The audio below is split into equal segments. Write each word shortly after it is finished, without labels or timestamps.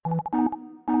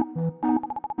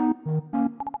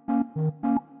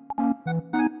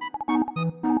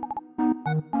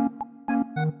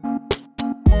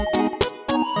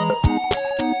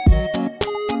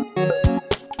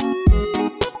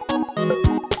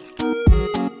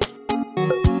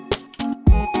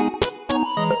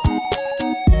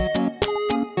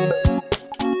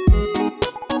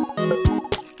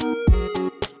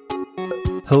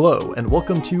Hello, and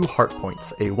welcome to Heart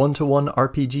Points, a one-to-one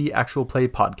RPG actual play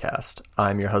podcast.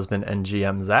 I'm your husband and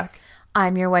GM, Zach.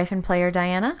 I'm your wife and player,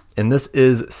 Diana. And this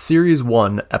is Series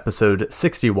 1, Episode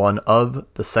 61 of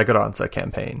the Seguranza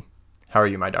campaign. How are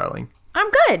you, my darling?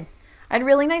 I'm good. I had a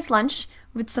really nice lunch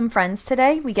with some friends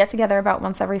today. We get together about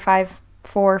once every 4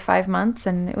 or 5 months,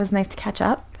 and it was nice to catch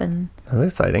up. And That's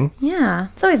exciting. yeah,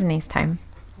 it's always a nice time.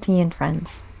 Tea and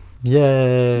friends.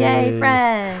 Yay! Yay,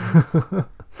 friends!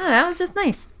 I don't know, it was just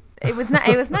nice. It was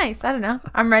nice. I don't know.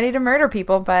 I'm ready to murder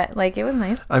people, but it was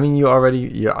nice. I mean, you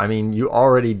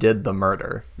already did the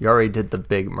murder. You already did the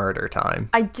big murder time.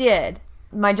 I did.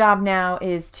 My job now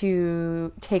is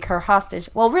to take her hostage.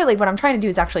 Well, really, what I'm trying to do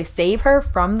is actually save her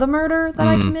from the murder that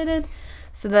I committed,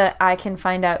 so that I can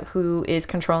find out who is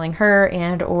controlling her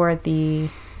and or the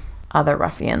other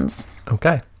ruffians.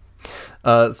 Okay.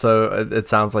 So it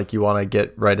sounds like you want to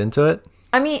get right into it.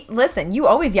 I mean, listen, you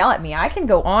always yell at me. I can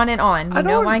go on and on. You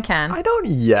know I can. I don't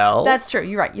yell. That's true.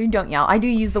 You're right. You don't yell. I do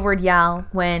use the word yell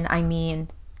when I mean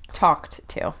talked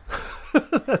to.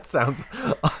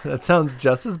 That sounds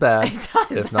just as bad, It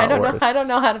does. if not worse. I don't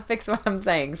know how to fix what I'm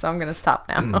saying, so I'm going to stop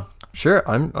now. Sure,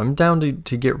 I'm down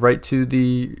to get right to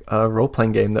the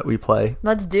role-playing game that we play.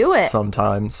 Let's do it.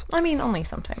 Sometimes. I mean, only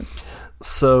sometimes.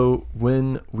 So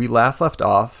when we last left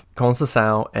off,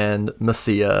 Conceição and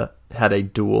Messia had a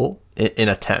duel in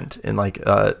a tent, in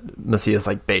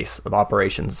Messia's base of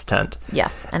operations tent.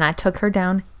 Yes, and I took her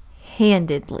down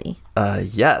handedly.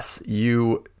 Yes,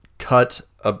 you cut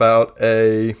about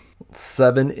a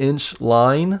 7-inch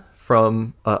line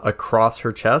from across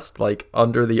her chest,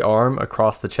 under the arm,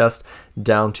 across the chest,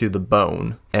 down to the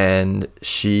bone. And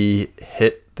she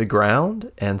hit the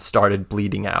ground and started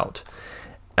bleeding out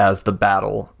as the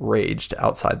battle raged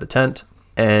outside the tent.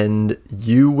 And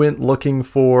you went looking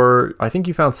for, I think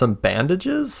you found some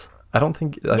bandages? I don't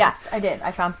think... Yes, I did.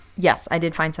 I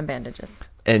did find some bandages.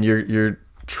 And you're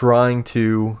trying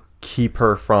to keep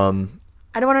her from...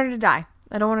 I don't want her to die.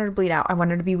 I don't want her to bleed out. I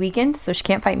want her to be weakened so she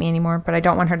can't fight me anymore, but I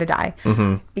don't want her to die.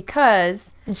 Mm-hmm. Because,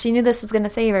 and she knew this was going to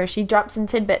save her, she dropped some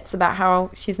tidbits about how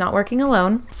she's not working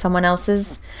alone. Someone else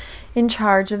is in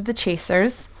charge of the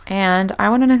chasers, and I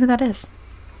want to know who that is.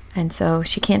 And so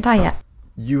she can't die yet.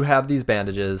 You have these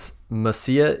bandages.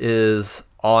 Messia is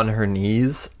on her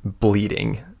knees,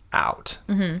 bleeding out.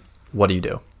 Mm-hmm. What do you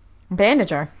do? Bandage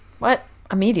her. What?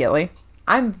 Immediately.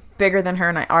 I'm bigger than her,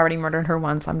 and I already murdered her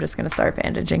once. I'm just going to start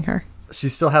bandaging her. She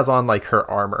still has on, her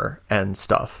armor and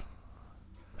stuff.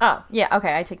 Oh, yeah,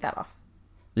 okay, I take that off.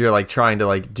 You're, trying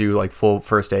to, do, full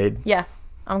first aid? Yeah,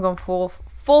 I'm going full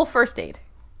first aid.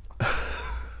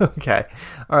 Okay,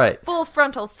 all right. Full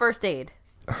frontal first aid.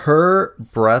 Her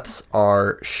breaths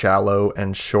are shallow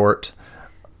and short.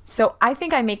 So I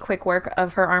think I make quick work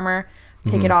of her armor,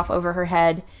 take it off over her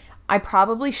head. I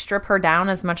probably strip her down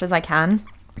as much as I can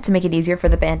to make it easier for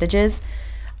the bandages.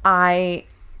 I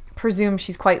presume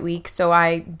she's quite weak, so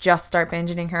I just start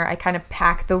bandaging her. I kind of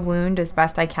pack the wound as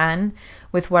best I can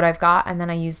with what I've got, and then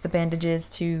I use the bandages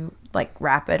to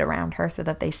wrap it around her so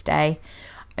that they stay.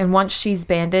 And once she's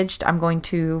bandaged, I'm going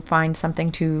to find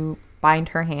something to bind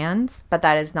her hands, but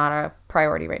that is not a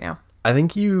priority right now. I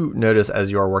think you notice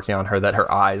as you are working on her that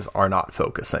her eyes are not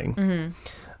focusing. Mm-hmm.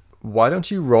 Why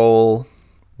don't you roll...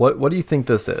 What do you think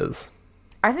this is?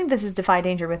 I think this is defy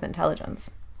danger with intelligence.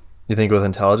 You think with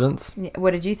intelligence?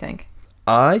 What did you think?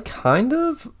 I kind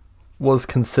of was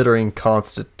considering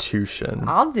Constitution.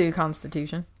 I'll do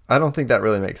Constitution. I don't think that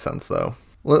really makes sense, though.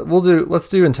 Let's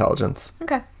do intelligence.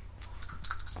 Okay.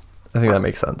 I think that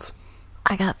makes sense.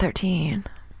 I got 13.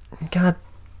 God.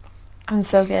 I'm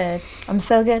so good. I'm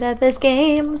so good at this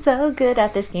game. I'm so good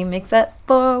at this game, except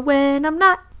for when I'm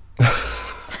not.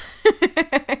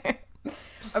 I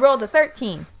rolled a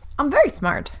 13. I'm very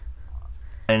smart.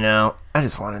 I know. I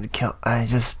just wanted to kill...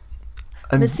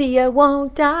 Messia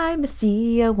won't die.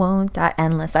 Messia won't die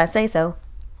unless I say so.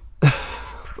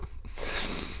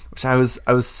 Which I was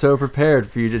so prepared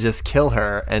for you to just kill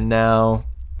her, and now...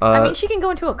 I mean, she can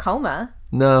go into a coma.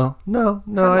 No. Her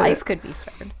life could be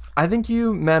spared. I think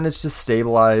you managed to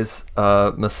stabilize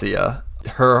Messia.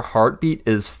 Her heartbeat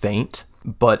is faint,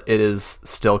 but it is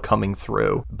still coming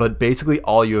through. But basically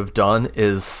all you have done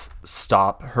is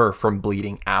stop her from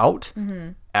bleeding out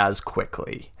as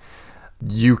quickly.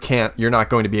 You're not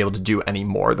going to be able to do any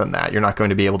more than that. You're not going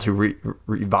to be able to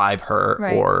revive her,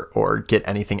 right, or get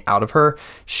anything out of her.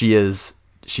 She's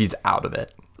out of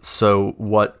it. So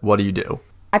what do you do?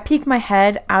 I peek my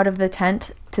head out of the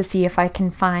tent to see if I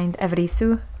can find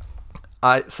Evaristo.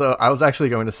 So I was actually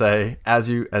going to say, as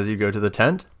you go to the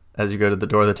tent, as you go to the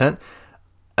door of the tent,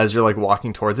 as you're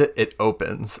walking towards it, it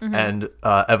opens, and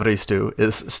Evaristo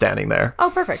is standing there. Oh,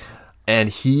 perfect. and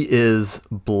he is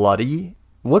bloody.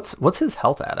 What's his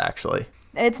health at, actually?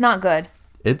 It's not good.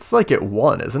 It's like at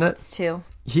 1, isn't it? It's 2.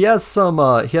 He has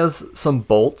some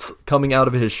bolts coming out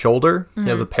of his shoulder. He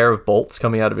has a pair of bolts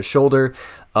coming out of his shoulder.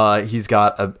 He's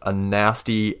got a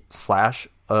nasty slash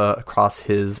across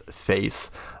his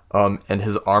face, and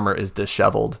his armor is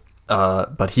disheveled.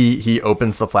 But he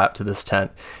opens the flap to this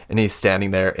tent, and he's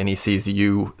standing there, and he sees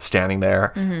you standing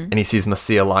there, and he sees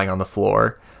Masia lying on the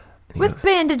floor. With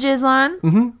bandages on.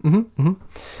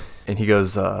 And he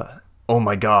goes, oh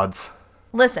my gods.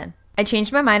 Listen, I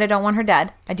changed my mind. I don't want her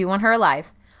dead. I do want her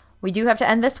alive. We do have to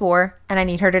end this war, and I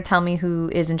need her to tell me who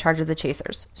is in charge of the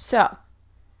chasers. So.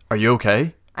 Are you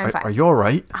okay? I'm fine. Are you all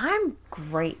right? I'm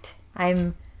great.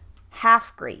 I'm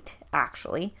half great,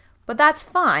 actually. But that's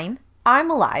fine. I'm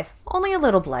alive. Only a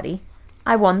little bloody.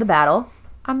 I won the battle.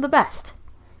 I'm the best.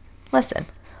 Listen.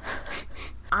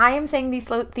 I am saying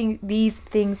these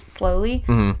things slowly.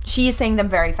 She is saying them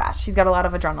very fast. She's got a lot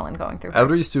of adrenaline going through her.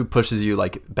 Everybody Stu pushes you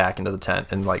like back into the tent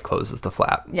and like closes the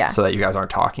flap. Yeah. So that you guys aren't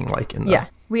talking like in the... Yeah.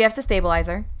 We have to stabilize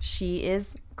her. She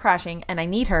is crashing, and I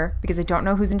need her because I don't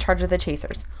know who's in charge of the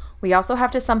chasers. We also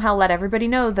have to somehow let everybody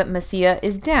know that Masia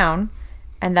is down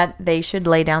and that they should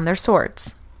lay down their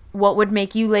swords. What would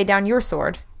make you lay down your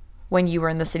sword when you were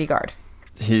in the city guard?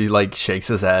 He like shakes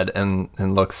his head and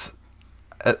looks...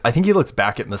 I think he looks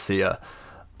back at Masia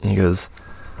and he goes,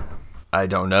 I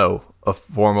don't know. A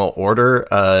formal order?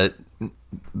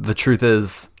 The truth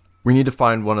is, we need to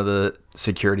find one of the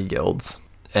security guilds.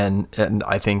 And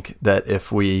I think that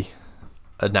if we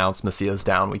announce Masia's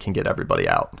down, we can get everybody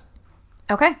out.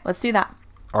 Okay, let's do that.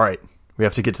 All right. We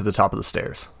have to get to the top of the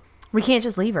stairs. We can't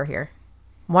just leave her here.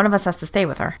 One of us has to stay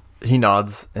with her. He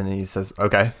nods and he says,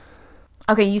 okay.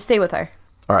 Okay, you stay with her.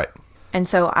 All right. And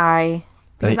so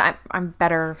because I'm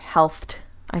better healthed,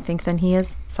 I think, than he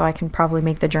is, so I can probably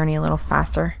make the journey a little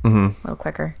faster, a little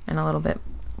quicker, and a little bit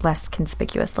less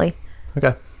conspicuously.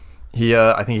 Okay.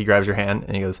 I think he grabs your hand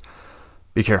and he goes,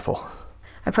 be careful.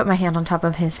 I put my hand on top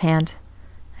of his hand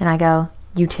and I go,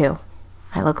 you too.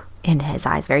 I look into his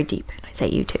eyes very deep and I say,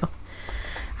 you too.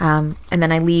 And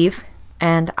then I leave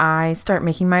and I start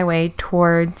making my way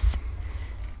towards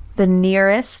the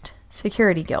nearest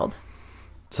security guild.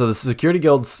 So the security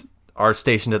guilds are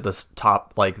stationed at the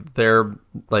top, like their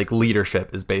like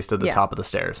leadership is based at the top of the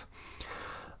stairs.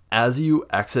 As you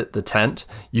exit the tent,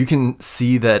 you can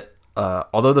see that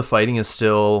although the fighting is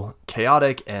still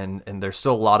chaotic and there's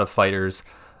still a lot of fighters,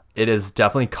 it is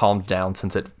definitely calmed down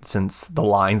since the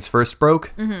lines first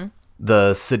broke.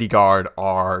 The city guard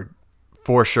are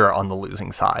for sure on the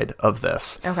losing side of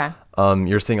this. Okay.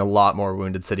 You're seeing a lot more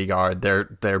wounded city guard.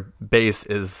 Their base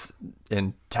is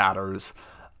in tatters.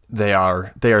 They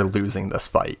are losing this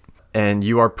fight, and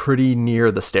you are pretty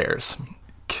near the stairs.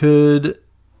 Could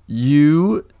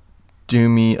you do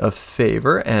me a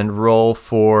favor and roll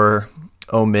for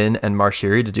Omin and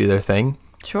Marshiri to do their thing?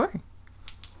 Sure.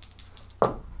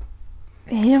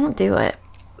 They don't do it.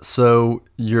 So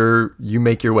you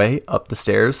make your way up the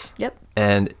stairs. Yep.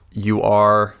 And you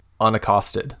are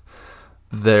unaccosted.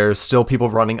 There's still people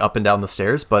running up and down the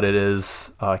stairs, but it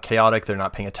is chaotic. They're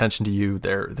not paying attention to you.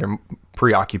 They're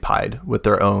preoccupied with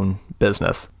their own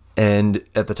business. And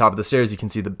at the top of the stairs, you can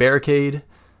see the barricade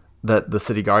that the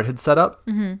city guard had set up.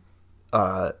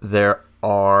 There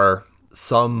are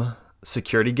some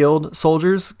security guild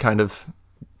soldiers kind of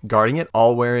guarding it,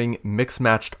 all wearing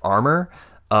mixed-matched armor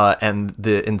and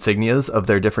the insignias of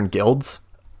their different guilds.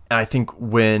 And I think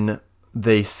when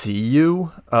they see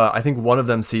you, I think one of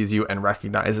them sees you and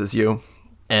recognizes you,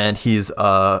 and he's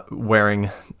wearing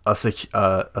a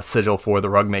sigil for the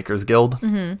Rugmakers Guild,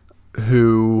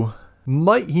 who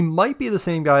might be the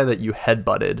same guy that you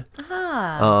headbutted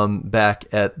back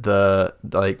at the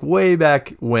way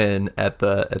back when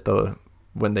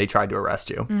when they tried to arrest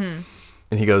you.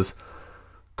 And he goes,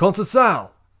 Conceição!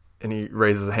 And he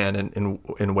raises a hand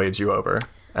and waves you over.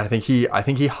 And I think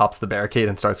he hops the barricade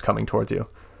and starts coming towards you.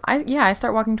 I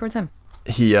start walking towards him.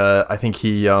 I think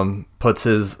he puts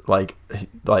his like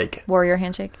warrior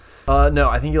handshake. No,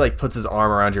 I think he puts his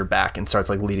arm around your back and starts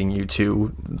leading you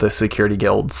to the security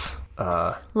guilds.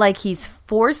 Like he's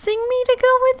forcing me to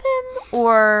go with him,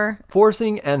 or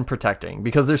forcing and protecting,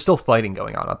 because there's still fighting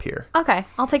going on up here. Okay,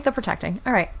 I'll take the protecting.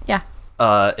 All right, yeah.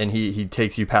 And he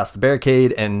takes you past the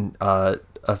barricade and a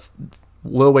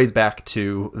little ways back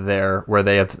to where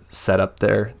they have set up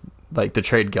their the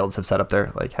trade guilds have set up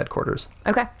their headquarters.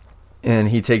 Okay. And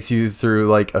he takes you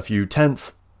through a few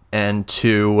tents and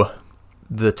to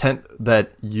the tent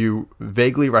that you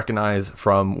vaguely recognize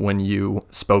from when you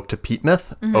spoke to Pete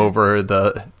Myth over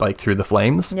the through the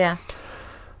flames. Yeah.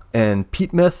 And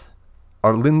Pete Myth,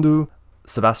 Arlindu,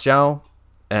 Sebastian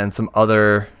and some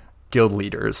other guild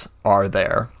leaders are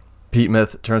there. Pete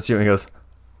Myth turns to you and goes,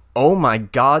 "Oh my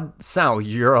god, Sal,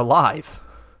 you're alive."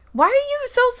 Why are you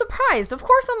so surprised? Of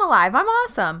course I'm alive. I'm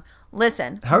awesome.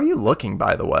 Listen. How are you looking,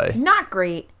 by the way? Not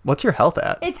great. What's your health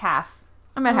at? It's half.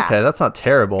 I'm at half. Okay, that's not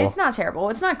terrible. It's not terrible.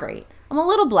 It's not great. I'm a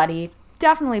little bloody.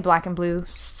 Definitely black and blue.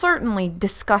 Certainly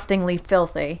disgustingly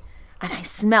filthy. And I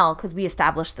smell, because we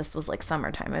established this was like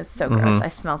summertime. It was so gross. I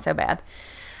smell so bad.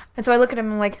 And so I look at him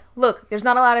and I'm like, look, there's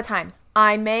not a lot of time.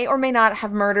 I may or may not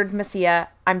have murdered Messia.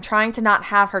 I'm trying to not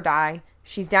have her die.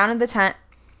 She's down in the tent.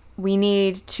 We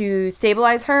need to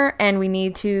stabilize her, and we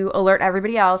need to alert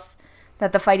everybody else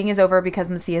that the fighting is over because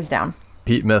Messia is down.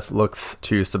 Pete Myth looks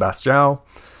to Sebastian,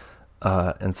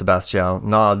 and Sebastian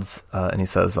nods, and he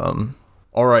says,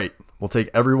 all right, we'll take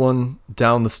everyone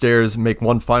down the stairs, make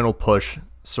one final push,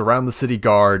 surround the city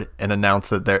guard, and announce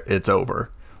that it's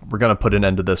over. We're going to put an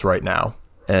end to this right now.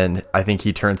 And I think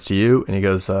he turns to you, and he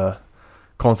goes,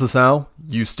 Conceição,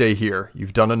 you stay here.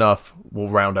 You've done enough. We'll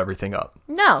round everything up.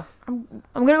 No, I'm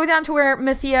going to go down to where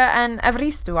Messia and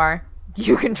Evaristo are.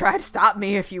 You can try to stop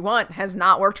me if you want. Has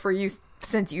not worked for you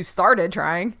since you started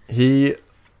trying. He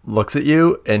looks at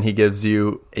you and he gives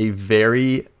you a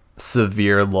very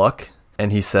severe look.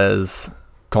 And he says,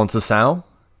 Conceição,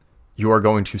 you are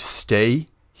going to stay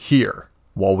here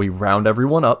while we round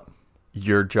everyone up.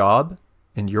 Your job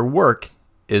and your work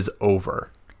is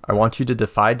over. I want you to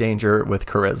defy danger with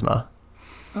charisma.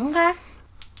 Okay.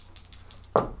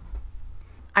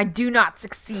 I do not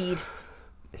succeed.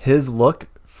 His look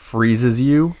freezes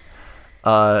you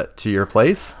to your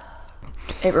place.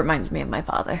 It reminds me of my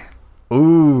father.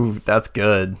 Ooh, that's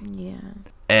good. Yeah.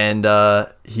 And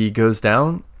he goes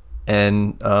down,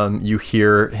 and you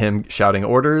hear him shouting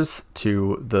orders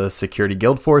to the security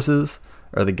guild forces,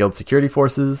 or the guild security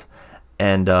forces,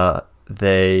 and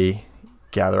they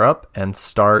gather up and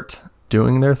start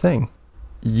doing their thing.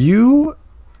 You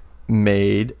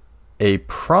made a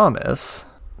promise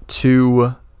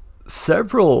to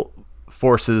several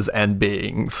forces and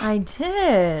beings. I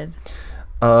did.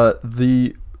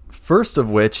 The first of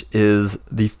which is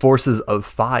the forces of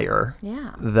fire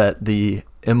that the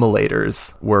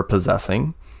immolators were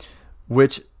possessing,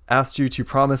 which asked you to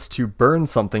promise to burn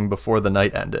something before the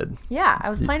night ended. Yeah, I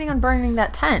was planning on burning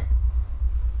that tent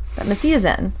that Messia's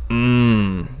in.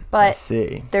 But I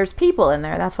see. There's people in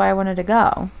there. That's why I wanted to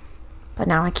go. But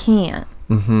now I can't.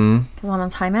 Because I'm on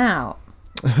timeout.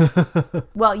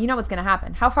 Well, you know what's going to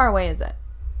happen. How far away is it?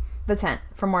 The tent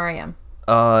from where I am.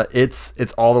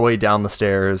 It's all the way down the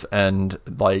stairs, and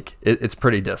like it's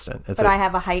pretty distant. But I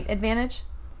have a height advantage?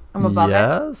 I'm above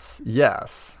it?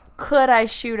 Yes. Could I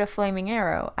shoot a flaming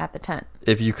arrow at the tent?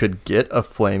 If you could get a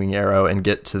flaming arrow and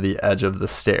get to the edge of the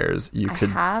stairs, you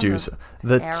could do so.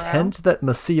 The arrow. tent that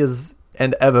Messias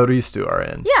and Evaristo are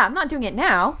in. Yeah, I'm not doing it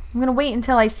now. I'm going to wait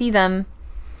until I see them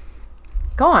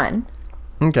gone.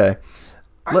 Okay.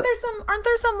 Aren't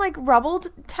there some like rubbled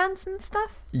tents and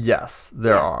stuff? Yes,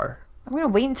 there are. I'm going to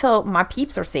wait until my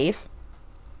peeps are safe.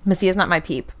 Messia's not my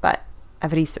peep, but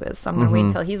Evaristo is. So I'm going to wait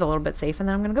until he's a little bit safe, and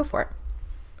then I'm going to go for it.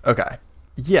 Okay.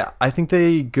 Yeah, I think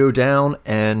they go down,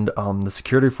 and the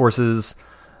security forces,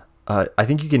 I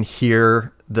think you can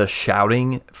hear the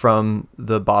shouting from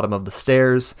the bottom of the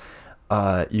stairs.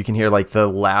 You can hear like the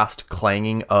last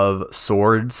clanging of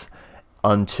swords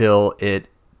until it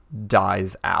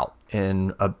dies out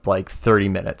in like 30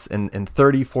 minutes. In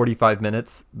 30, 45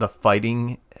 minutes, the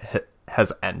fighting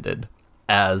has ended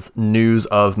as news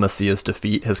of Messia's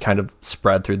defeat has kind of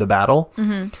spread through the battle.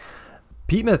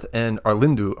 Pete Myth and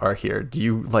Arlindo are here. Do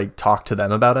you like talk to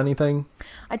them about anything?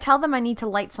 I tell them I need to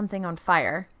light something on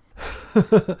fire.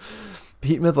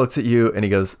 Pete Myth looks at you and he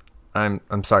goes, I'm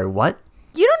sorry, what?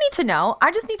 You don't need to know.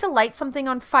 I just need to light something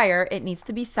on fire. It needs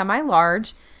to be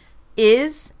semi-large.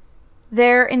 Is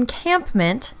their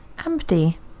encampment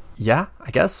empty? Yeah,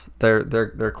 I guess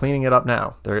they're cleaning it up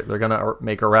now. They're gonna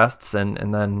make arrests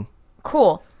and then.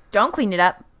 Cool. Don't clean it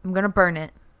up. I'm gonna burn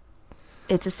it.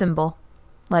 It's a symbol.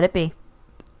 Let it be.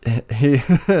 Pete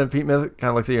Myth kind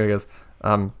of looks at you and goes,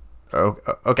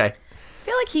 okay. I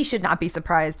feel like he should not be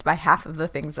surprised by half of the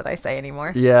things that I say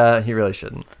anymore. Yeah, he really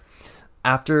shouldn't.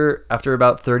 After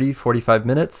about 30, 45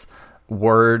 minutes,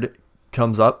 word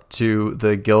comes up to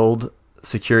the guild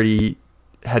security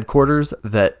headquarters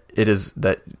that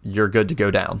you're good to go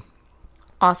down.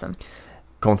 Awesome.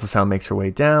 Conceição makes her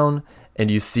way down, and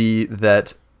you see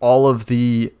that all of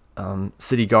the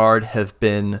city guard have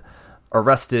been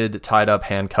arrested, tied up,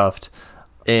 handcuffed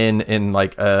in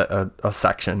like a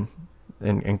section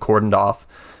and cordoned off,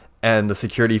 and the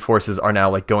security forces are now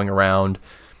like going around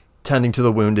tending to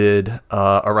the wounded,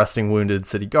 arresting wounded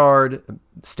city guard,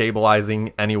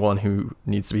 stabilizing anyone who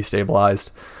needs to be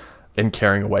stabilized, and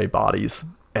carrying away bodies.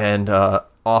 And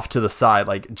off to the side,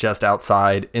 like just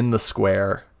outside in the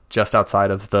square, just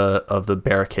outside of the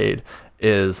barricade,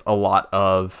 is a lot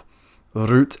of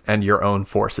Root and your own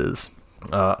forces,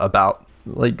 about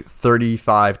like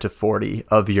 35 to 40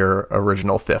 of your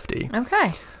original 50.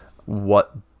 Okay.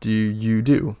 What do you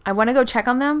do? I want to go check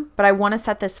on them, but I want to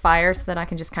set this fire so that I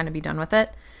can just kind of be done with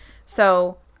it.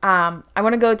 So I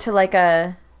want to go to like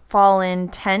a fallen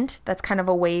tent that's kind of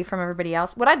away from everybody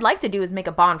else. What I'd like to do is make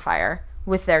a bonfire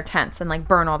with their tents and like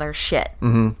burn all their shit.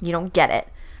 Mm-hmm. You don't get it.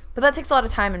 But that takes a lot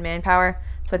of time and manpower.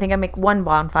 So I think I make one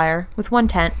bonfire with one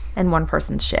tent and one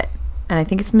person's shit. And I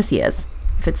think it's Messia's,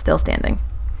 if it's still standing,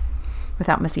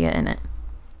 without Messia in it.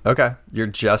 Okay. You're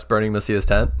just burning Messia's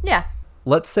tent? Yeah.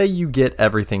 Let's say you get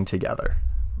everything together.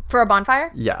 For a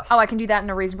bonfire? Yes. Oh, I can do that in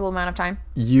a reasonable amount of time?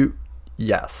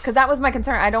 Yes. Because that was my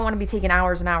concern. I don't want to be taking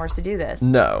hours and hours to do this.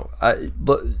 No.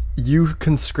 But you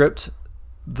conscript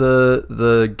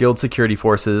the guild security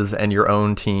forces and your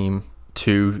own team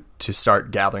to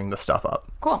start gathering the stuff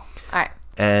up. Cool. All right.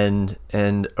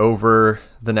 And over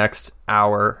the next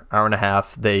hour and a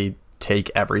half, they take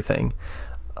everything.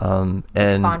 And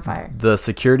bonfire. The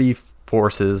security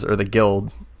forces or the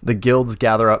guilds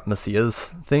gather up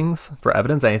Messia's things for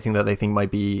evidence, anything that they think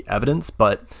might be evidence,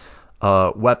 but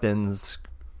weapons,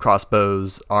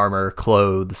 crossbows, armor,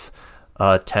 clothes,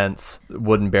 tents,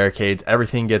 wooden barricades,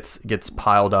 everything gets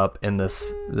piled up in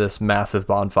this massive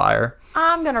bonfire.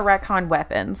 I'm gonna retcon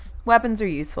weapons. Weapons are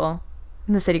useful.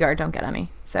 And the city guard don't get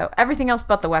any. So everything else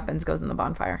but the weapons goes in the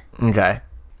bonfire. Okay.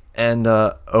 And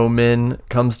Omin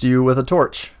comes to you with a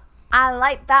torch. I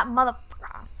light that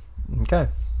motherfucker. Okay.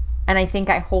 And I think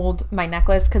I hold my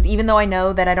necklace, because even though I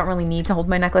know that I don't really need to hold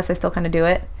my necklace, I still kind of do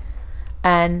it.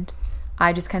 And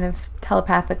I just kind of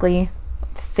telepathically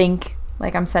think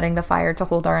like I'm setting the fire to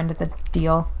hold our end of the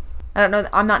deal. I don't know.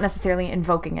 I'm not necessarily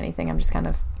invoking anything. I'm just kind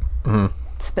of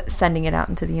sending it out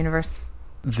into the universe.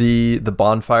 The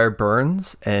bonfire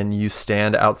burns, and you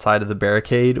stand outside of the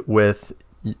barricade with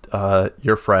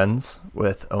your friends,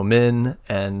 with Omin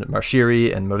and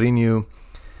Marshiri and Mourinho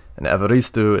and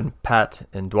Evaristo and Pat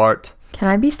and Duarte. Can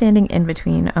I be standing in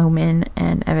between Omin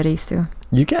and Evaristo?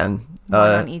 You can. One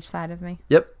on each side of me.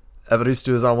 Yep.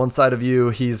 Evaristo is on one side of you.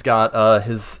 He's got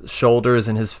his shoulders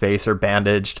and his face are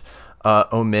bandaged.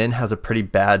 Omin has a pretty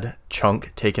bad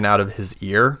chunk taken out of his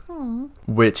ear,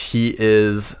 which he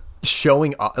is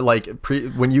showing off.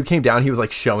 When you came down, he was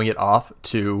like showing it off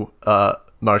to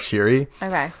Marshiri.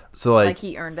 Okay. So like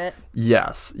he earned it.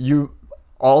 Yes,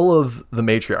 all of the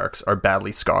matriarchs are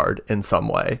badly scarred in some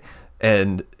way,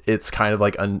 and it's kind of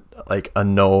like a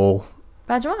null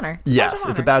badge of honor. Yes,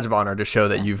 it's a badge of honor to show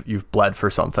that you've bled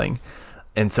for something.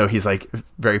 And so he's like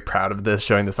very proud of this,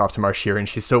 showing this off to Marshiri, and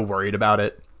she's so worried about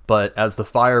it. But as the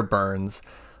fire burns,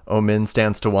 Omin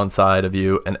stands to one side of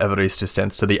you and Evaristo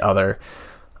stands to the other,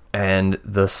 and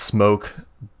the smoke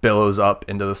billows up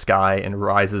into the sky and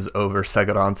rises over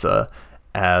Segurança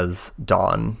as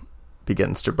dawn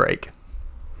begins to break.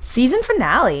 Season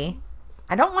finale.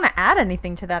 I don't want to add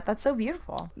anything to that. That's so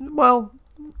beautiful. Well,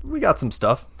 we got some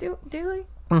stuff. Do we?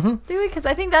 Mm-hmm. Do we? Because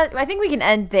I think we can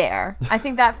end there. I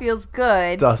think that feels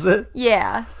good. Does it?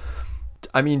 Yeah.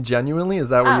 I mean, genuinely, is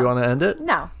that where you want to end it?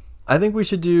 No. I think we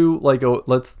should do like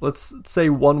let's say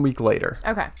 1 week later.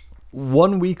 Okay.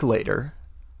 1 week later,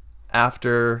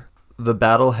 after the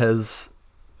battle has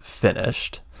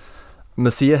finished,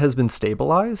 Messia has been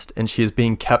stabilized and she is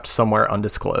being kept somewhere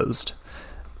undisclosed.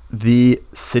 The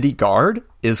city guard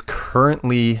is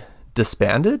currently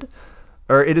disbanded,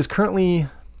 or it is currently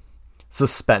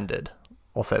suspended.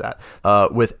 I'll say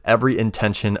that. With every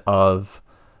intention of...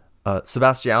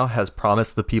 Sebastião has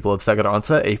promised the people of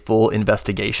Segurança a full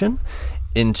investigation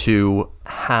into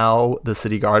how the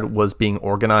city guard was being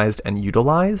organized and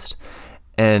utilized,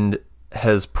 and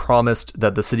has promised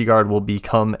that the city guard will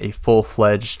become a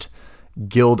full-fledged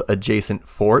guild-adjacent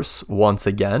force once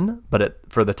again, but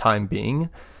for the time being,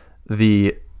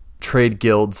 the trade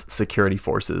guild's security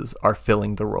forces are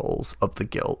filling the roles of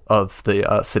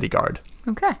the city guard.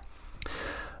 Okay.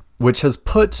 Which has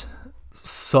put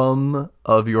some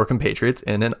of your compatriots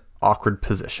in an awkward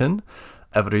position.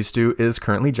 Evaristo is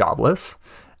currently jobless,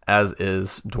 as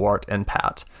is Duarte and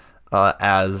Pat,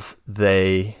 as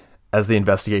the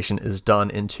investigation is done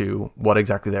into what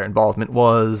exactly their involvement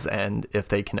was and if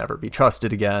they can ever be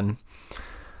trusted again.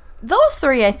 Those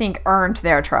three, I think, earned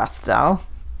their trust, though.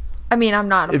 I mean, I'm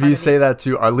not... If you say that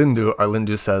to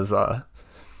Arlindo says,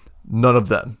 none of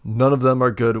them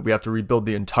are good. We have to rebuild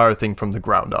the entire thing from the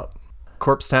ground up.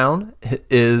 Corpse Town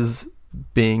is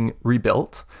being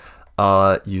rebuilt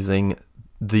using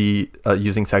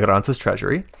Seguranza's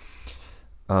treasury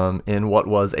in what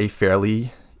was a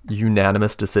fairly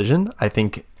unanimous decision. I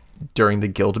think during the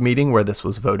guild meeting where this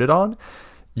was voted on,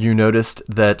 you noticed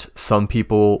that some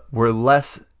people were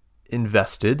less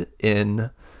invested in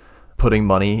putting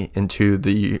money into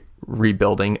the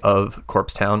rebuilding of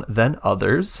Corpsetown than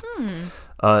others.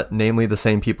 Namely the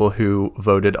same people who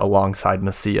voted alongside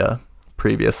Messia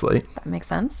previously. That makes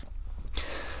sense.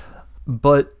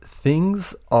 But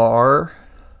things are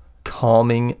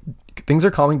calming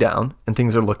down and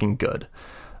things are looking good.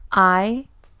 I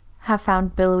have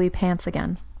found billowy pants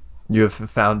again. You have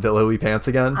found billowy pants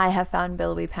again? I have found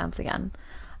billowy pants again.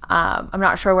 I'm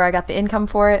not sure where I got the income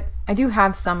for it. I do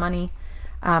have some money,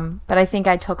 but I think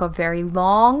I took a very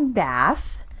long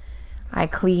bath. I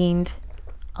cleaned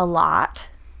a lot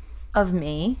of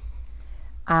me.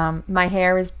 My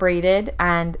hair is braided,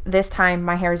 and this time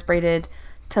my hair is braided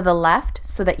to the left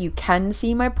so that you can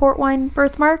see my port wine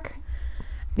birthmark,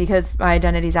 because my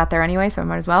identity's out there anyway, so I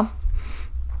might as well.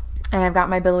 And I've got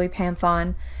my billowy pants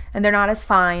on, and they're not as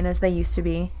fine as they used to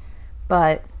be,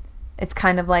 but it's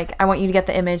kind of like, I want you to get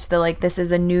the image that, like, this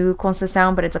is a new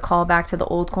Conceição, but it's a callback to the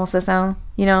old Conceição,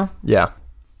 you know? Yeah.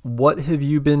 What have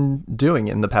you been doing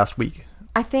in the past week?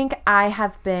 I think I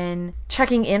have been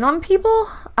checking in on people,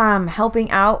 helping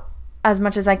out as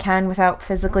much as I can without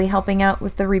physically helping out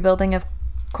with the rebuilding of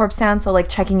Corpsetown. So, like,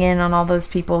 checking in on all those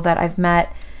people that I've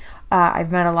met.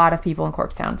 I've met a lot of people in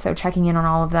Corpsetown, so checking in on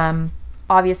all of them.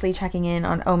 Obviously checking in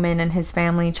on Omen and his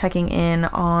family, checking in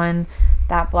on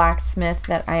that blacksmith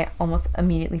that I almost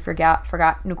immediately forgot,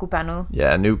 Nukupanu.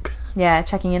 Yeah, Nuke. Yeah,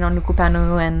 checking in on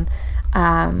Nukupanu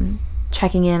and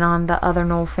checking in on the other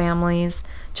Knoll families,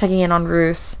 checking in on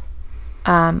Ruth.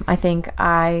 I think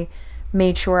I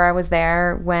made sure I was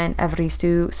there when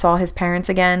Evaristo saw his parents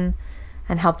again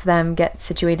and helped them get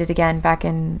situated again back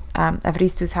in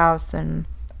Evaristo's house. And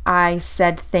I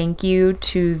said thank you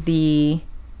to the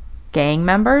gang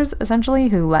members, essentially,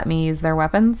 who let me use their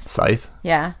weapons. Scythe?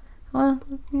 Yeah. Well,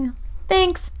 yeah.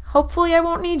 Thanks. Hopefully I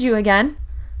won't need you again.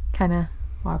 Kind of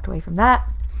walked away from that.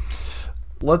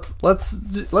 Let's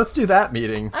do that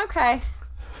meeting. Okay.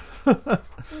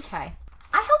 Okay.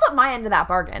 I held up my end of that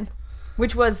bargain,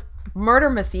 which was murder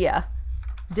Messia.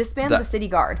 Disband the city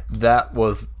guard. That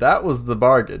was the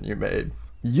bargain you made.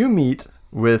 You meet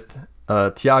with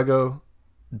Tiago,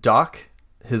 Doc,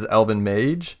 his elven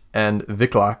mage, and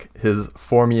Viklak, his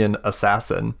Formian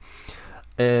assassin.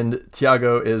 And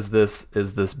Tiago is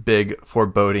this big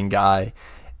foreboding guy,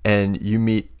 and you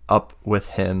meet up with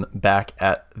him back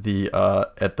at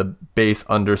the base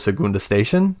under Segunda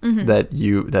Station that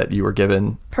you were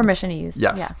given permission to use.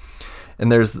 Yes. Yeah.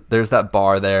 And there's that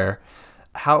bar there.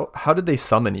 How did they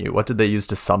summon you? What did they use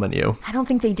to summon you? I don't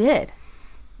think they did.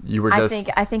 You were just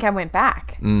I think I went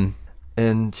back.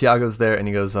 And Tiago's there and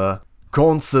he goes,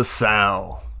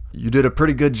 Conceição, you did a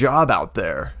pretty good job out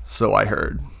there, so I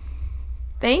heard.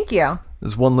 Thank you.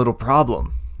 There's one little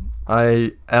problem.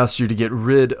 I asked you to get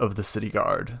rid of the city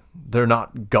guard. They're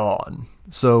not gone.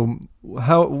 So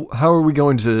how are we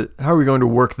going to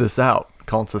work this out,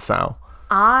 Conceição?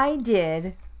 I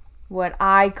did what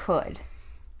I could.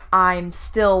 I'm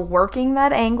still working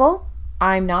that angle.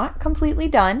 I'm not completely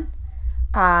done.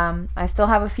 I still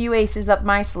have a few aces up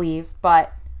my sleeve,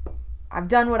 but I've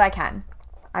done what I can.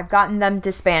 I've gotten them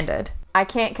disbanded. I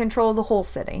can't control the whole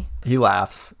city. He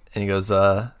laughs and he goes,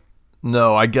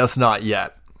 no, I guess not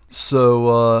yet.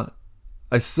 So,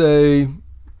 I say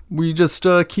we just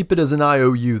keep it as an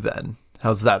IOU then.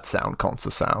 How's that sound,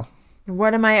 Conceição?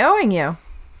 What am I owing you?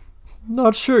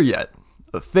 Not sure yet.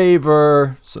 A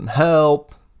favor, some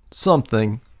help,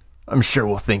 something. I'm sure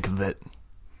we'll think of it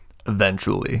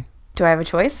eventually. Do I have a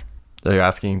choice? Are you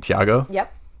asking Tiago?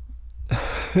 Yep.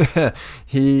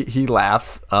 He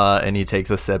laughs and he takes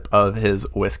a sip of his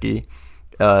whiskey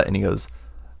and he goes,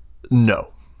 no.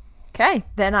 Okay,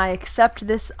 then I accept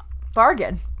this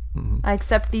bargain. I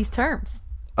accept these terms.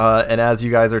 And as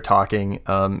you guys are talking,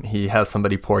 he has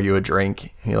somebody pour you a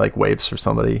drink. He waves for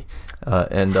somebody.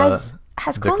 And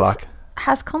has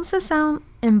Conceição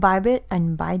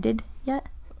imbibed yet?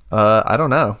 I don't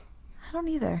know. I don't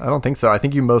either. I don't think so. I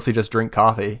think you mostly just drink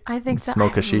coffee. I think so.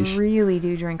 Smoke hashish. I really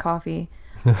do drink coffee.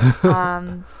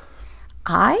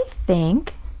 I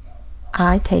think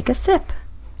I take a sip.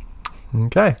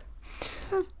 Okay.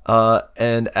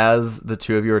 And as the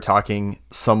two of you are talking,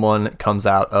 someone comes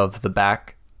out of the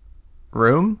back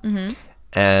room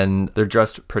and they're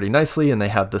dressed pretty nicely and they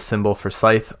have the symbol for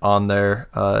Scythe on their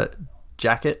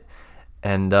jacket.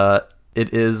 And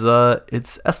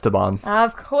it's Esteban.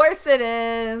 Of course it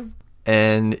is.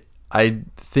 And I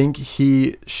think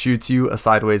he shoots you a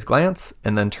sideways glance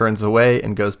and then turns away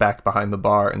and goes back behind the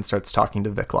bar and starts talking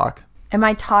to Viklock. Am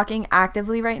I talking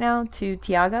actively right now to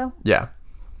Tiago? Yeah.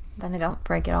 Then I don't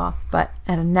break it off. But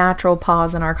at a natural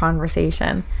pause in our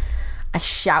conversation, I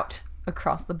shout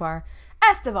across the bar,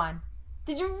 Esteban,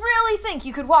 did you really think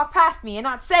you could walk past me and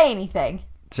not say anything?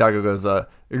 Tiago goes,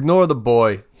 ignore the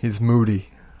boy. He's moody.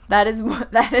 That is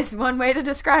one way to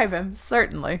describe him,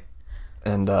 certainly.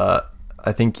 And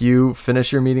I think you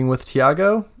finish your meeting with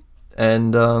Tiago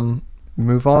and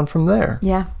move on from there.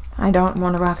 Yeah, I don't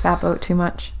want to rock that boat too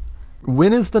much.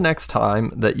 When is the next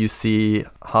time that you see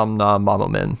Hamna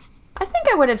Mamomin? I think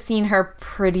I would have seen her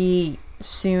pretty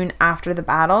soon after the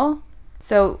battle.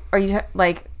 So are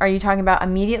you talking about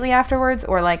immediately afterwards,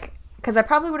 or like, because I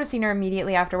probably would have seen her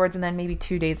immediately afterwards and then maybe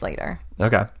 2 days later.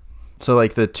 Okay. So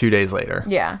like the 2 days later.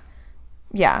 Yeah.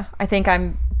 I think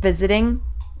I'm visiting.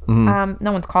 No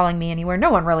one's calling me anywhere.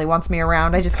 No one really wants me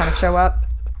around. I just kind of show up.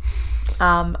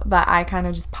 But I kind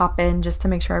of just pop in just to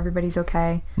make sure everybody's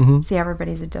okay. See how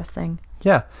everybody's adjusting.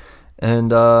 Yeah.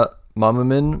 And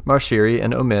Mamomin, Marshiri,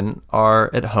 and Omin are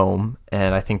at home,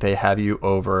 and I think they have you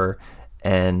over,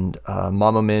 and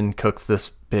Mamomin cooks this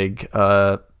big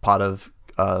pot of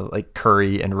like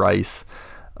curry and rice,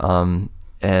 and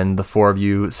the four of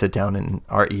you sit down and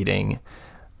are eating,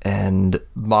 and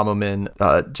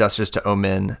Mamomin gestures to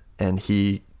Omin, and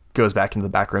he goes back into the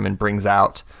back room and brings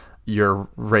out your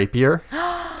rapier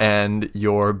and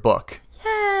your book.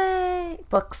 Yay!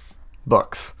 Books.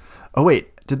 Oh wait,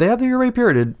 did they have your rapier,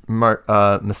 or did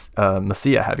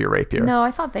Messia have your rapier? No,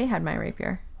 I thought they had my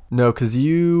rapier. No, because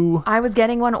I was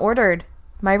getting one ordered.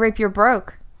 My rapier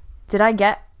broke. Did I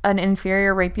get an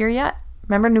inferior rapier yet?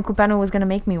 Remember, Nukupenu was going to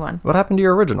make me one. What happened to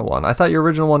your original one? I thought your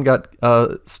original one got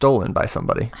stolen by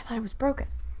somebody. I thought it was broken.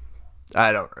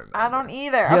 I don't remember. I don't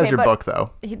either. He has your book,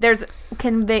 though.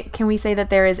 Can we say that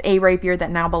there is a rapier that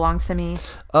now belongs to me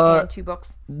and 2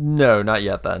 books? No, not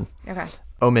yet then. Okay.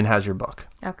 Omin has your book.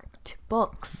 Okay. 2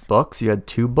 books. Books? You had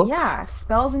 2 books? Yeah.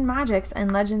 Spells and Magics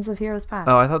and Legends of Heroes Past.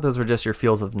 Oh, I thought those were just your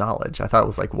fields of knowledge. I thought it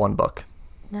was like 1 book.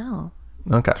 No.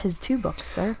 Okay. 'Tis 2 books,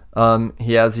 sir.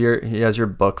 He has your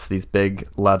books, these big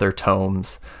leather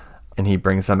tomes, and he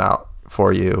brings them out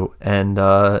for you. And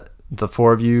the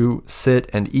 4 of you sit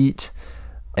and eat,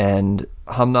 and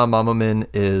Hamna Mamomin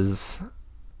is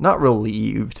not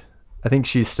relieved. I think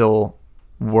she's still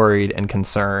worried and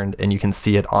concerned, and you can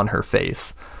see it on her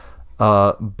face.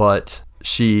 But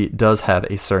she does have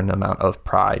a certain amount of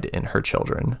pride in her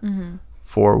children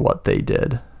for what they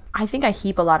did. I think I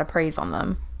heap a lot of praise on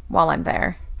them while I'm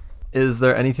there. Is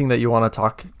there anything that you want to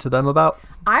talk to them about?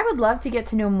 I would love to get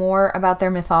to know more about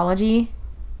their mythology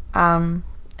and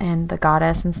the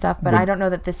goddess and stuff, but I don't know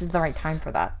that this is the right time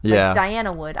for that. Yeah. Like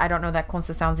Diana would. I don't know that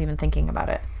Constance's even thinking about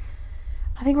it.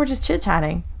 I think we're just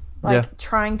chit-chatting.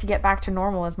 Trying to get back to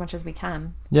normal as much as we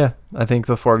can. Yeah, I think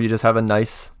the 4 of you just have a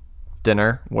nice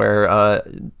dinner where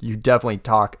you definitely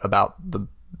talk about the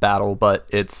battle, but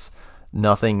it's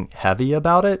nothing heavy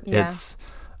about it. Yeah. It's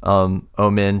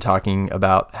Omin talking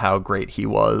about how great he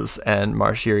was, and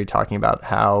Marshiri talking about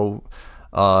how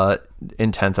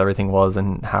intense everything was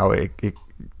and how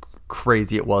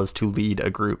crazy it was to lead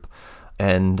a group.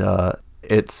 And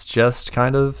it's just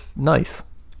kind of nice.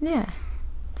 Yeah.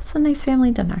 Just a nice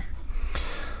family dinner.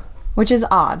 Which is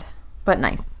odd, but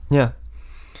nice. Yeah.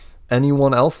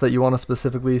 Anyone else that you want to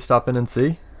specifically stop in and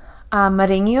see?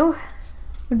 Marinho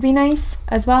would be nice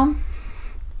as well.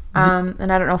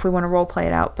 And I don't know if we want to role play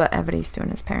it out, but Evaristo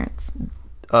and his parents.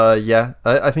 Yeah.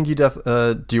 I think you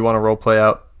do you want to role play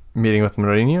out meeting with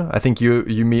Marinho? I think you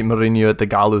meet Marinho at the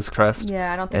Galus Crest.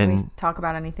 Yeah, I don't think we talk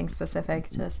about anything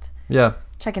specific. Just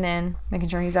checking in, making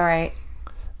sure he's all right.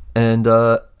 And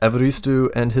Evaristo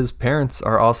and his parents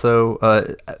are also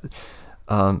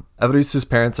Evaristo's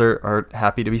parents are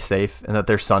happy to be safe and that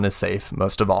their son is safe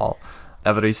most of all.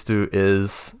 Evaristo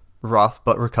is rough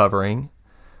but recovering.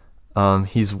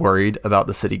 He's worried about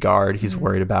the city guard. He's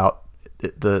worried about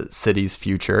the city's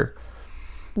future.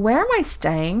 Where am I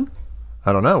staying?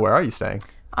 I don't know. Where are you staying?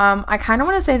 I kind of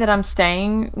want to say that I'm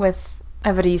staying with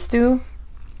Evaristo,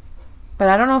 but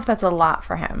I don't know if that's a lot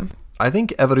for him. I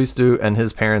think Evaristo and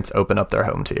his parents open up their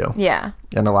home to you. Yeah.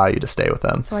 And allow you to stay with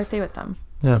them. So I stay with them.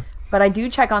 Yeah. But I do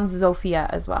check on Zofia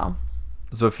as well.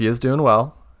 Zofia's doing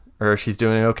well. Or she's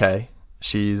doing okay.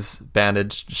 She's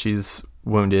bandaged. She's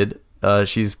wounded.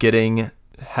 She's getting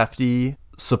hefty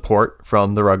support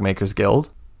from the Rugmakers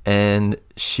Guild. And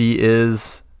she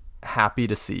is happy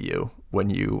to see you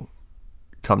when you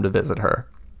come to visit her.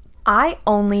 I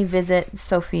only visit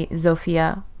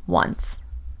Zofia once.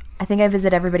 I think I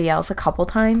visit everybody else a couple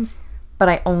times, but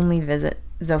I only visit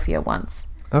Zofia once.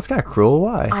 That's kind of cruel.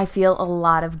 Why? I feel a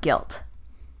lot of guilt.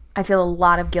 I feel a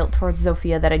lot of guilt towards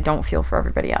Zofia that I don't feel for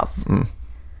everybody else.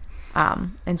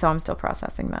 And so I'm still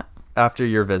processing that. After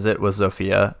your visit with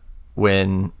Zofia,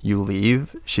 when you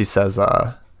leave, she says,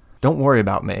 don't worry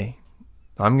about me.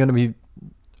 I'm going to be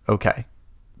okay.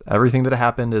 Everything that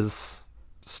happened is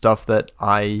stuff that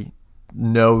I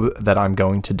know that I'm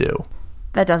going to do.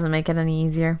 That doesn't make it any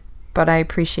easier, but I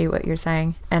appreciate what you're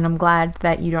saying, and I'm glad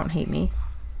that you don't hate me.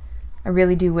 I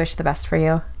really do wish the best for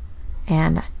you,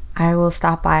 and I will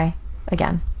stop by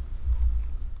again.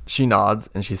 She nods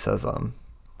and she says,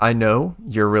 I know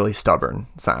you're really stubborn,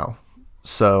 Sal,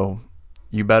 so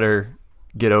you better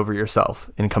get over yourself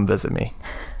and come visit me.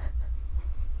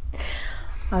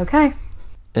 Okay.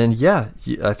 And yeah,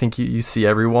 I think you see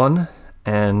everyone,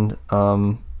 and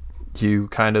you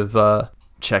kind of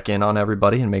check in on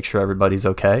everybody and make sure everybody's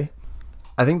okay.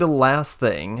 I think the last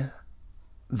thing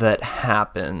that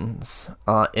happens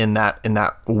in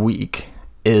that week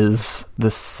is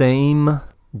the same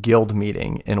guild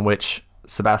meeting in which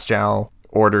Sebastian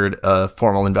ordered a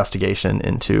formal investigation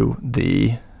into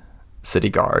the city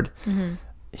guard. Mm-hmm.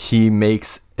 He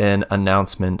makes an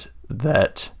announcement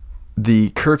that the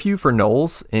curfew for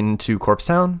gnolls into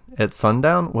Corpsetown at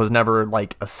sundown was never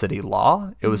like a city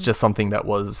law. It was just something that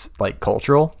was like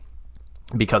cultural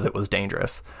because it was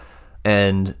dangerous.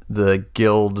 And the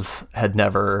guilds had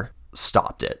never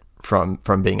stopped it from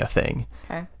being a thing.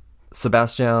 Okay.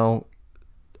 Sebastian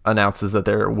announces that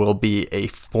there will be a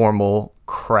formal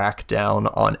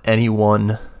crackdown on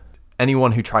anyone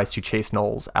who tries to chase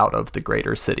gnolls out of the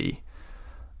greater city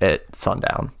at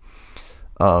sundown.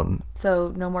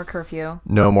 So no more curfew.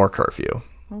 No more curfew.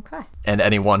 Okay. And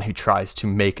anyone who tries to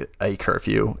make a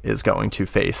curfew is going to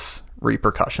face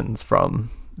repercussions from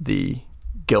the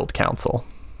guild council.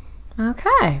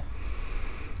 Okay.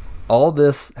 All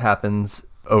this happens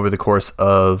over the course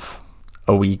of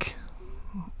a week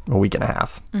and a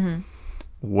half. Mm-hmm.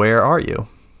 Where are you?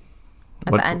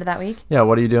 At the end of that week? Yeah,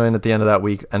 what are you doing at the end of that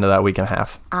week and a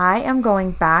half? I am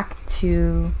going back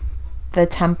to the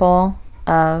temple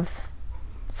of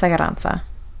Sagaranza.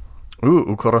 Ooh,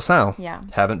 Ukurosao. Yeah.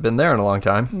 Haven't been there in a long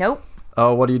time. Nope.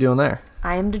 Oh, what are you doing there?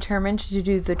 I am determined to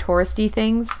do the touristy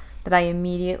things that I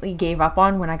immediately gave up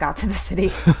on when I got to the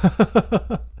city.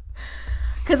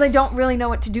 Because I don't really know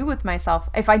what to do with myself.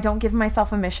 If I don't give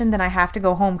myself a mission, then I have to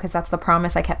go home because that's the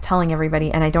promise I kept telling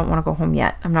everybody, and I don't want to go home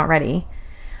yet. I'm not ready.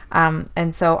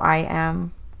 And so I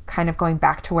am kind of going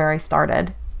back to where I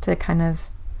started to kind of...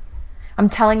 I'm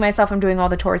telling myself I'm doing all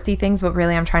the touristy things, but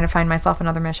really I'm trying to find myself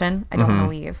another mission. I don't want to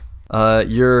leave.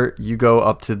 You go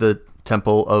up to the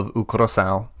temple of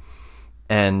Ukurosao,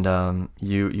 and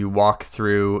you walk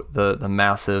through the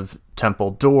massive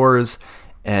temple doors,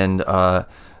 and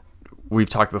we've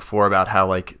talked before about how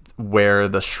like where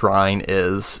the shrine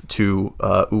is to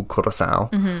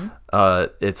Ukurosao. Mm-hmm.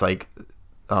 It's like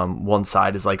one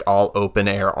side is like all open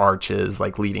air arches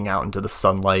like leading out into the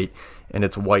sunlight, and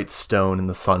it's white stone and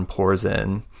the sun pours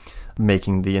in,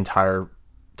 making the entire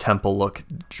temple look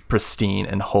pristine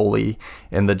and holy.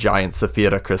 And the giant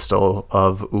Saphira crystal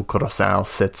of Ukurosao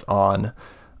sits on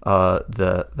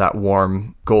that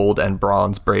warm gold and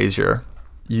bronze brazier.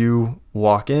 You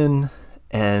walk in,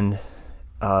 and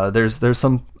there's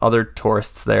some other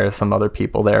tourists there, some other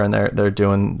people there, and they're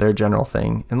doing their general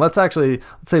thing. And let's say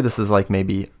this is like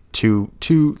maybe 3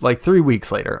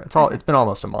 weeks later. It's been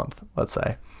almost a month, let's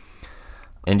say.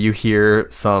 And you hear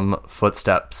some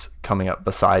footsteps coming up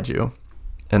beside you,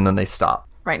 and then they stop.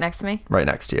 Right next to me? Right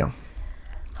next to you.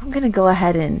 I'm going to go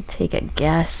ahead and take a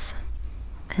guess.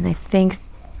 And I think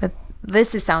that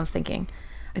this is Sound's thinking.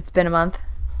 It's been a month.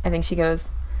 I think she goes,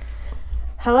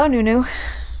 "Hello, Nunu."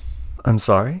 I'm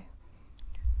sorry?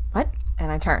 What?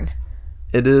 And I turn.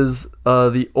 It is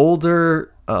the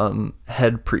older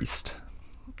head priest,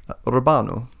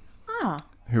 Urbano. Oh.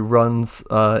 Who runs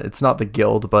it's not the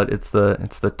guild, but it's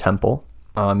the temple,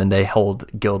 and they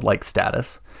hold guild-like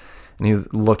status. And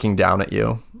he's looking down at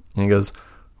you, and he goes,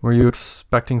 "Were you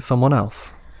expecting someone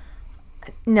else?"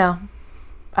 No,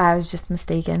 I was just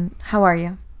mistaken. How are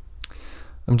you?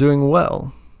 I'm doing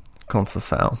well,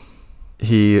 Conceição.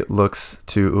 He looks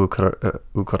to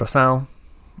Ukurosao,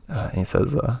 and he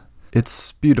says,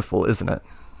 "It's beautiful, isn't it?"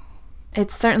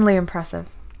 It's certainly impressive.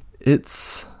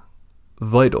 It's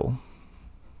vital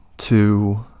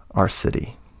to our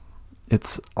city.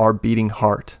 It's our beating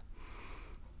heart.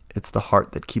 It's the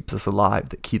heart that keeps us alive,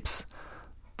 that keeps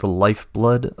the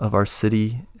lifeblood of our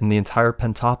city and the entire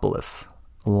Pentopolis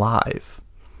alive.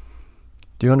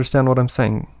 Do you understand what I'm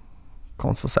saying,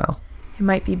 Conceição? It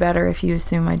might be better if you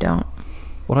assume I don't.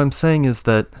 What I'm saying is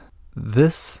that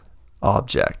this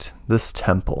object, this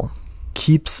temple,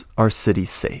 keeps our city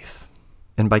safe.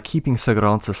 And by keeping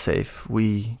Segurança safe,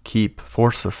 we keep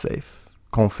Força safe.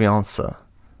 Confiança.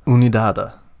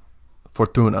 Unidade.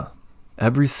 Fortuna.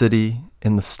 Every city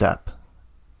in the steppe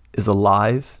is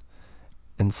alive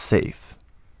and safe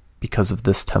because of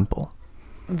this temple.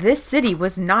 This city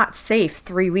was not safe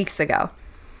 3 weeks ago.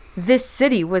 This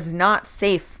city was not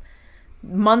safe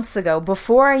months ago,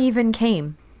 before I even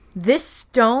came. This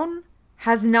stone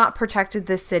has not protected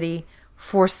this city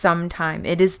for some time.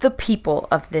 It is the people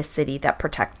of this city that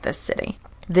protect this city.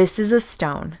 This is a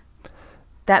stone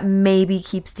that maybe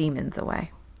keeps demons away.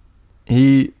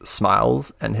 He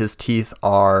smiles, and his teeth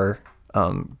are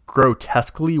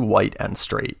grotesquely white and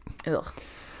straight. Ugh.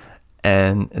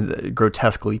 And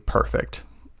grotesquely perfect.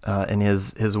 And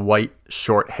his white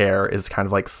short hair is kind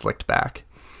of like slicked back.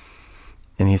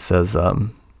 And he says,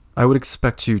 I would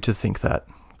expect you to think that,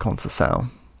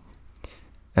 Conceição.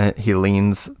 And he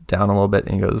leans down a little bit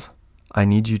and he goes, I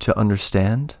need you to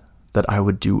understand that I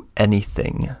would do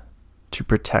anything to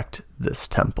protect this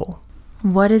temple.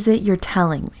 What is it you're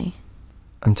telling me?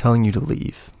 I'm telling you to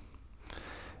leave.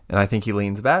 And I think he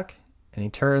leans back and he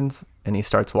turns and he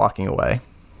starts walking away.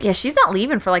 Yeah, she's not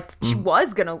leaving for like, she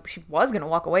was gonna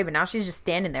walk away, but now she's just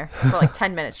standing there for like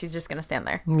 10 minutes. She's just gonna stand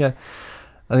there. Yeah.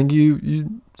 I think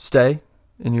you stay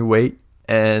and you wait,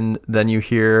 and then you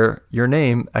hear your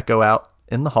name echo out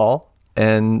in the hall,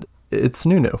 and it's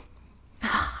Nunu.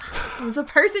 It was a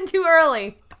person too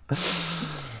early.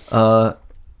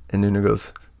 And Nunu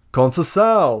goes,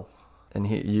 Conceição! And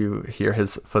you hear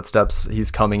his footsteps.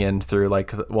 He's coming in through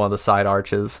like one of the side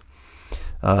arches.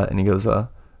 And he goes, are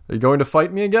you going to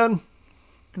fight me again?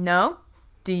 No?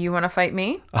 Do you want to fight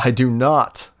me? I do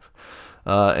not.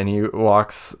 And he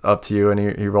walks up to you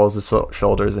and he rolls his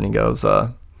shoulders and he goes,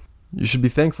 you should be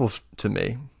thankful to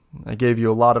me. I gave you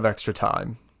a lot of extra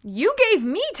time. You gave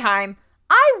me time.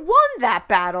 I won that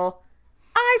battle.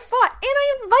 I fought and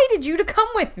I invited you to come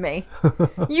with me.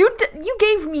 You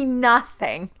gave me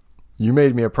nothing. You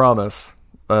made me a promise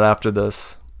that after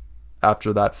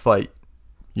that fight,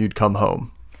 you'd come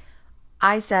home.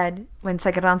 I said when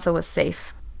Segurança was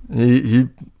safe. He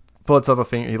puts up a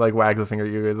finger. He like wags a finger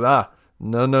at you. He goes,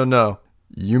 no.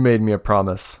 You made me a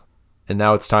promise. And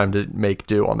now it's time to make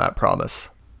do on that promise.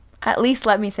 At least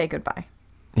let me say goodbye.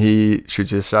 He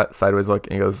shoots you a sideways look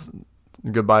and he goes,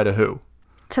 goodbye to who?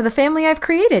 To the family I've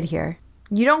created here.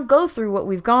 You don't go through what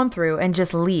we've gone through and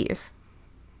just leave.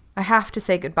 I have to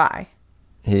say goodbye.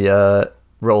 He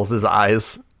rolls his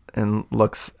eyes and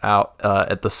looks out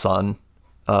at the sun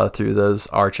through those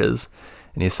arches.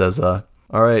 And he says, all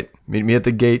right, meet me at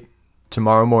the gate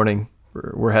tomorrow morning.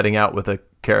 We're heading out with a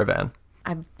caravan.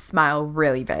 I smile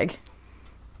really big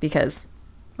because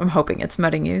I'm hoping it's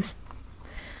mudding use.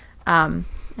 And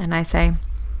I say,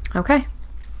 okay.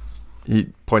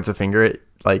 He points a finger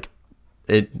at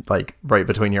it right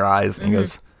between your eyes and he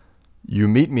goes, you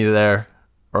meet me there,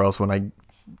 or else when I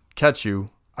catch you,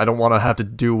 I don't want to have to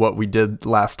do what we did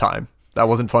last time. That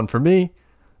wasn't fun for me,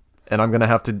 and I'm going to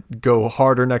have to go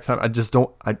harder next time.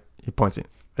 He points at me.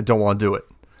 I don't want to do it.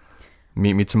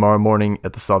 Meet me tomorrow morning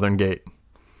at the southern gate.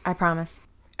 I promise.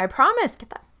 I promise. Get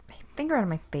that finger out of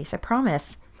my face. I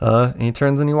promise. And he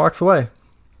turns and he walks away.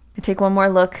 I take one more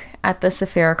look at the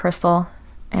Saphira crystal,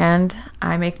 and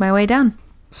I make my way down.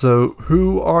 So,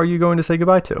 who are you going to say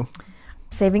goodbye to?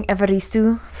 Saving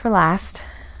Evaristo for last.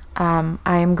 I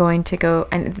am going to go,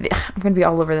 and I'm going to be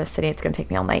all over this city. It's going to take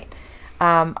me all night.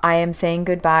 I am saying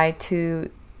goodbye to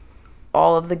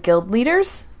all of the guild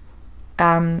leaders.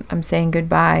 I'm saying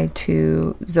goodbye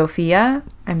to Zofia.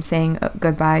 I'm saying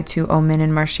goodbye to Omin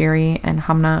and Marshiri and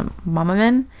Hamna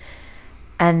Mamamin.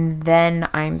 And then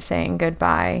I'm saying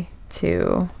goodbye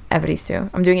to Evaristo.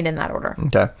 I'm doing it in that order.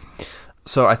 Okay.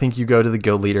 So I think you go to the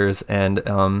guild leaders and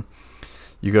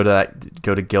you go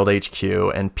to Guild HQ,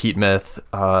 and Pete Myth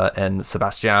and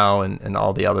Sebastian and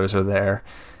all the others are there.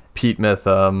 Pete Myth,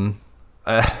 I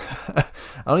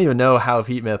don't even know how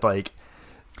Pete Myth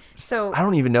So I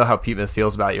don't even know how Pete Myth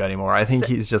feels about you anymore. I think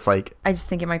he's just like, I just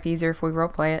think it might be easier if we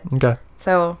roleplay it. Okay.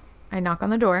 So I knock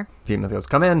on the door. Pete Myth goes,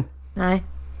 come in. And I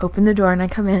open the door and I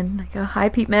come in. I go, hi,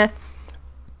 Pete Myth.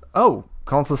 Oh,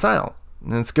 Conceição.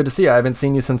 It's good to see you. I haven't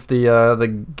seen you since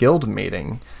the guild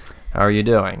meeting. How are you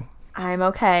doing? I'm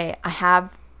okay. I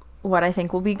have what I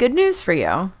think will be good news for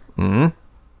you. Mm-hmm.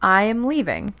 I am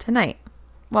leaving tonight.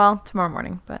 Well, tomorrow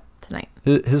morning, but tonight.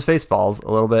 His face falls a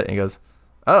little bit and he goes,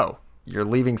 oh, you're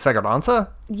leaving Segurança?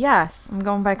 Yes, I'm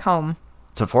going back home.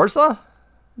 To Força?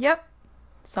 Yep.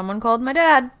 Someone called my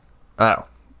dad. Oh,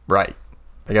 right.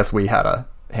 I guess we had a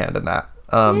hand in that.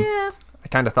 Yeah. I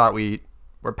kind of thought we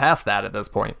were past that at this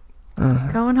point.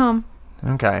 Going home.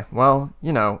 Okay, well,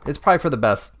 it's probably for the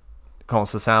best,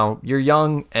 Conceição. You're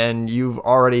young and you've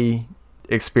already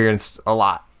experienced a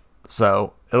lot.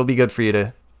 So it'll be good for you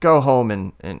to go home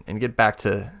and get back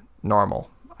to normal,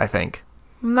 I think.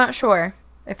 I'm not sure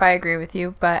if I agree with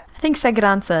you, but I think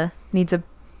Segurança needs a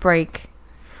break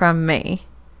from me.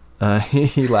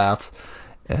 He laughs.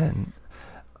 And,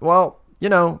 well,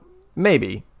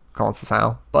 maybe,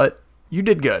 Conceição, but you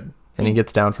did good. And he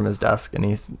gets down from his desk and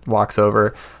he walks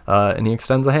over and he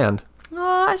extends a hand.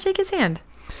 Oh, I shake his hand.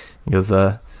 He goes,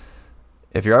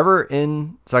 if you're ever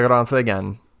in Segurança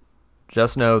again,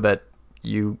 just know that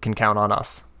you can count on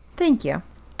us. Thank you.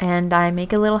 And I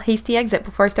make a little hasty exit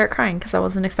before I start crying because I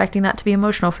wasn't expecting that to be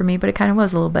emotional for me, but it kind of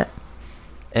was a little bit.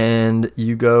 And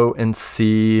you go and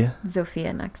see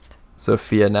Zofia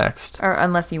next. Or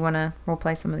unless you want to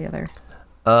roleplay some of the other.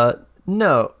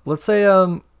 No. Let's say,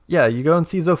 you go and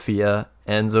see Zofia,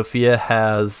 and Zofia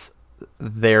has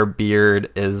their beard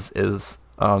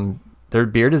their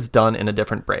beard is done in a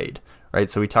different braid, right?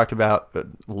 So we talked about a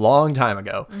long time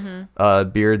ago,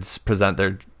 beards present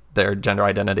their gender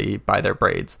identity by their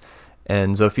braids.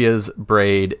 And Zofia's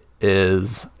braid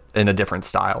is in a different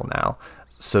style now.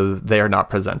 So they are not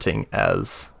presenting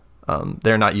as,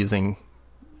 they're not using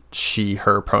she,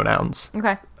 her pronouns.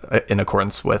 Okay. In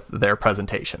accordance with their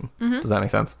presentation. Does that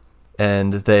make sense?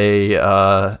 And they,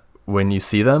 when you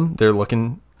see them, they're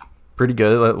looking pretty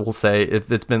good. We'll say if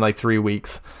it's been like 3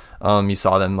 weeks, you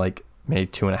saw them like maybe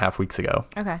 2.5 weeks ago.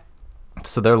 Okay.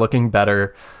 So they're looking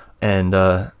better, and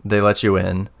they let you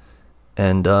in.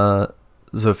 And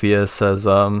Zofia says,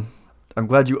 I'm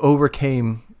glad you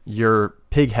overcame your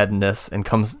pig-headedness and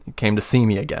came to see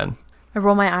me again. I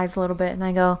roll my eyes a little bit and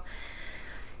I go,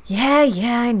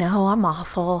 yeah, I know, I'm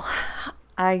awful.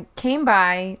 I came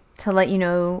by to let you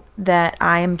know that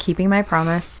I am keeping my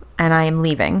promise and I am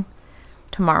leaving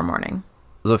tomorrow morning.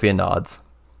 Zofia nods,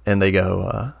 and they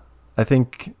go, I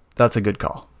think that's a good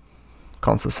call.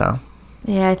 Conceição.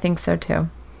 Yeah, I think so too.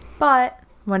 But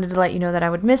wanted to let you know that I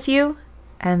would miss you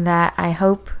and that I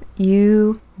hope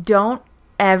you don't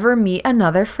ever meet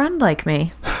another friend like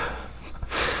me.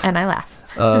 And I laugh.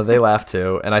 They laugh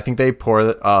too, and I think they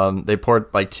poured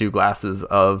like 2 glasses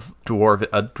of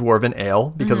dwarven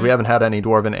ale because we haven't had any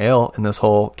dwarven ale in this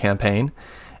whole campaign,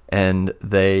 and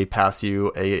they pass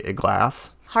you a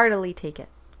glass. Heartily take it.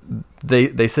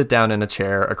 They sit down in a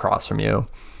chair across from you,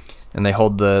 and they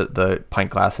hold the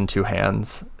pint glass in 2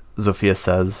 hands. Zofia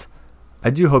says, "I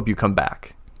do hope you come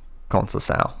back,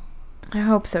 Conceição." I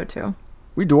hope so too.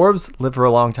 We dwarves live for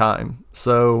a long time,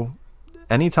 so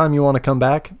anytime you want to come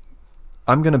back,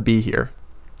 I'm going to be here.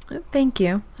 Thank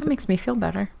you. That makes me feel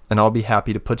better. And I'll be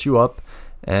happy to put you up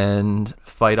and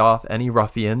fight off any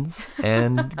ruffians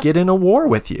and get in a war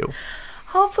with you.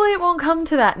 Hopefully it won't come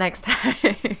to that next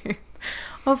time.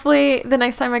 Hopefully the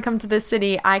next time I come to this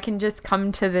city, I can just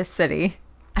come to this city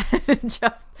and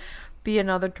just be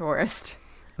another tourist.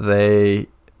 They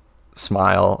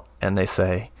smile and they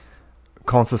say,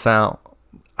 Conceição,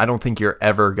 I don't think you're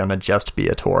ever going to just be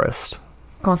a tourist.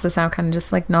 Conceição kind of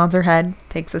just like nods her head,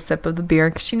 takes a sip of the beer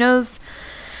because she knows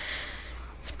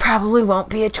she probably won't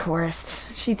be a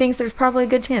tourist. She thinks there's probably a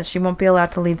good chance she won't be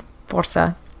allowed to leave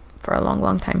Força for a long,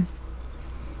 long time.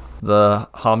 The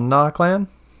Hamna clan,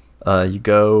 you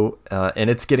go, and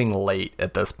it's getting late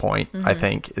at this point. I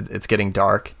think it's getting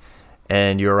dark,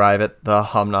 and you arrive at the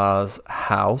Hamna's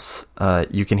house.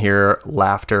 You can hear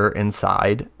laughter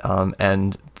inside,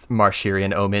 and Marshiri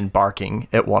and Omin barking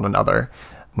at one another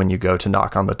when you go to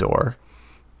knock on the door.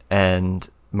 And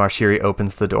Marshiri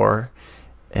opens the door,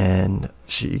 and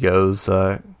she goes,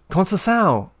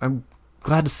 Conceição, I'm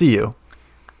glad to see you.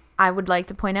 I would like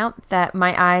to point out that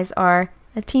my eyes are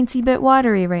a teensy bit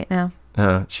watery right now.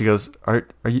 She goes, are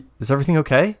you, is everything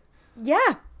okay?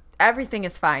 Yeah, everything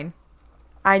is fine.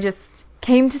 I just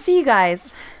came to see you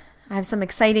guys. I have some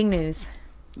exciting news.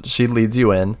 She leads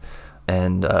you in,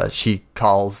 and she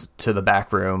calls to the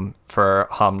back room for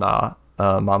Hamna,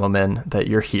 Mama Min, that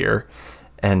you're here.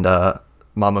 And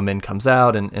Mama Min comes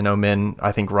out, and Omin,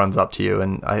 I think, runs up to you,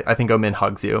 and I think Omin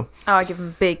hugs you. Oh, I give him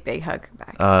a big, big hug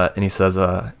back. And he says,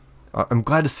 I'm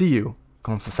glad to see you,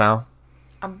 Conceição.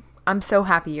 I'm so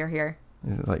happy you're here.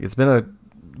 He's like, it's been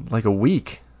a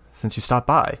week since you stopped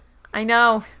by. I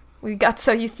know. We got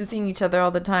so used to seeing each other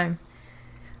all the time.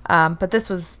 But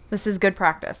this is good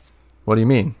practice. What do you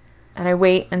mean? And I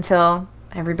wait until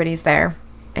everybody's there.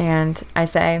 And I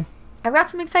say, I've got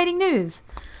some exciting news.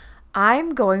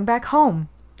 I'm going back home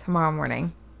tomorrow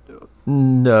morning.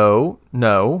 No.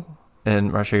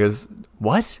 And Marcia goes,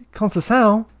 what?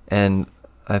 Conceição? And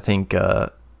I think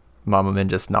Mama Min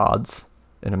just nods.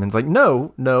 And Amin's like,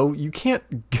 no, you can't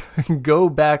go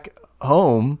back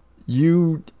home,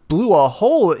 you blew a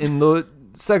hole in the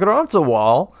Seguranza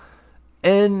wall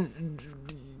and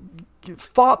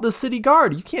fought the city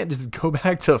guard. You can't just go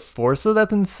back to Forza.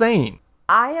 That's insane.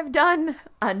 I have done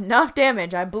enough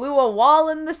damage. I blew a wall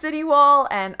in the city wall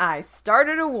and I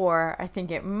started a war. I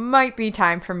think it might be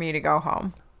time for me to go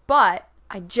home. But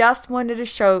I just wanted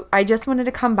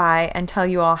to come by and tell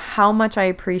you all how much I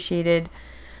appreciated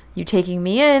you taking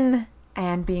me in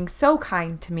and being so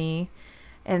kind to me.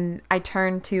 And I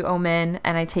turn to Omin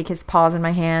and I take his paws in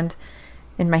my hands,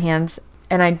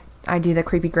 and I do the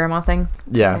creepy grandma thing.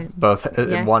 Yeah,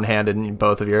 one hand in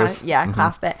both of yours.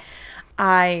 Clasp it.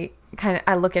 I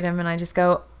look at him and I just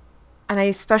go, and I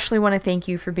especially want to thank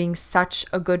you for being such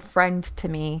a good friend to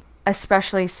me,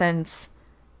 especially since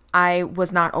I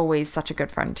was not always such a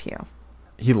good friend to you.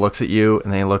 He looks at you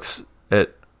and then he looks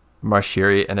at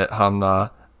Marshiri and at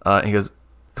Hamna. And he goes,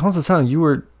 Constantine,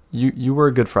 you were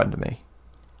a good friend to me.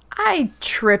 I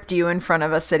tripped you in front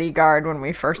of a city guard when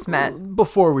we first met.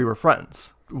 Before we were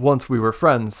friends. Once we were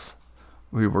friends,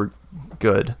 we were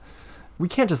good. We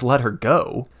can't just let her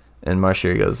go. And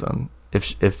Marshiri goes,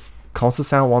 if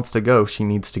Constantine wants to go, she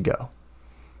needs to go.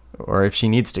 Or if she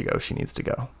needs to go, she needs to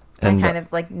go. And I kind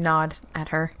of nod at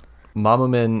her. Mama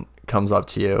Min comes up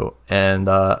to you, and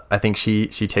I think she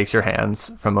takes your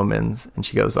hands from Omin's, and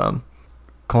she goes,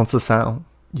 Constantine,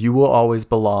 you will always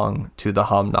belong to the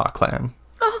Hamna clan.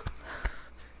 Oh,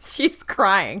 she's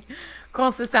crying.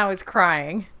 Constantine was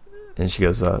crying. And she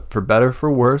goes, for better,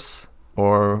 for worse,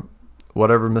 or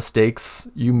whatever mistakes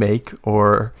you make,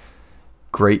 or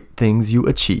great things you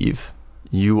achieve,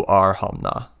 you are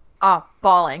Hamna.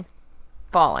 Bawling.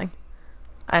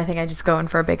 I think I just go in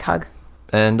for a big hug.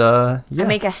 And, I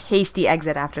make a hasty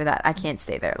exit after that. I can't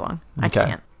stay there long. I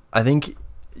can't. I think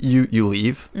you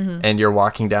leave, and you're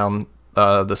walking down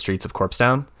the streets of Corpse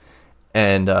Town,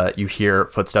 and you hear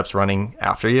footsteps running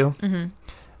after you,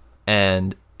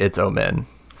 and it's Omin.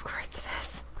 Of course it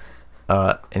is.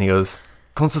 And he goes,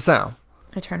 Constantine.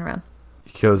 I turn around.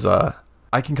 He goes,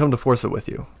 I can come to Forza with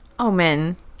you.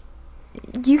 Omin,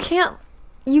 you can't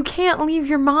leave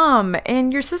your mom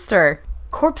and your sister.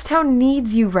 Corpse Town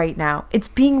needs you right now. It's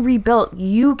being rebuilt.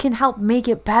 You can help make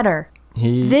it better.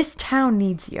 This town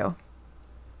needs you.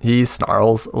 He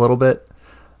snarls a little bit,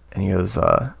 and he goes,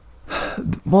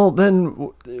 well, then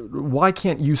why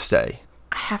can't you stay?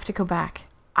 I have to go back.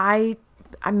 I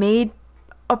made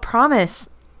a promise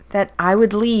that I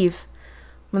would leave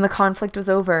when the conflict was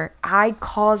over. I didn't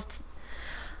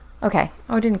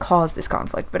cause this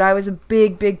conflict, but I was a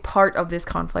big part of this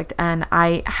conflict, and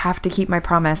I have to keep my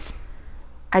promise.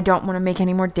 I don't want to make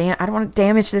any more I don't want to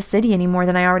damage this city any more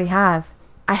than I already have.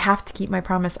 I have to keep my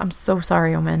promise. I'm so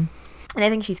sorry, Omin. And I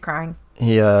think she's crying.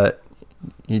 He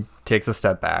takes a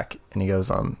step back and he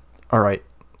goes, all right,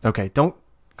 okay,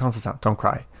 Constantine, don't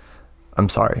cry. I'm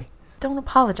sorry. Don't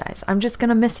apologize. I'm just going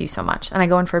to miss you so much. And I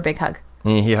go in for a big hug.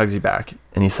 And he hugs you back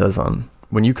and he says,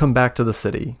 when you come back to the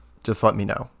city, just let me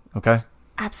know, okay?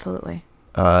 Absolutely.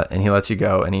 And he lets you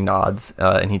go and he nods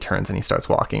and he turns and he starts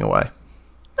walking away.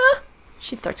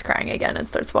 She starts crying again and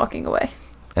starts walking away.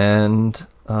 And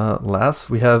last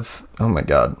we have, oh my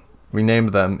god, we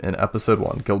named them in episode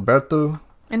 1, Gilberto.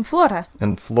 And Flora.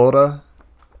 And Flora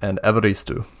and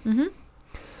Evaristo. Mm-hmm.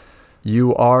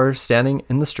 You are standing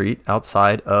in the street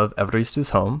outside of Evaristo's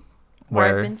home.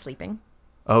 Where I've been sleeping.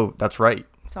 Oh, that's right.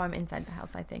 So I'm inside the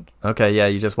house, I think. Okay, yeah,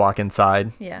 you just walk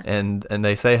inside. Yeah. And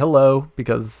they say hello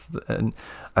and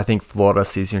I think Flora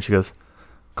sees you and she goes,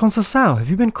 Constantine, have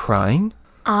you been crying?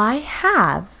 I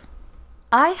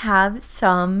have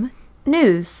some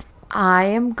news. I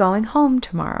am going home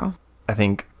tomorrow. I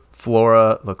think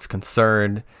Flora looks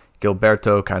concerned.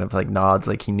 Gilberto kind of nods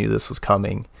like he knew this was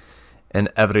coming. And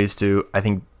Evaristo, I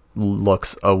think,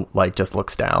 just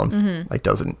looks down.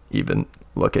 Doesn't even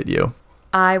look at you.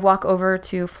 I walk over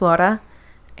to Flora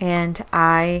and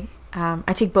I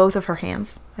take both of her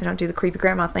hands. I don't do the creepy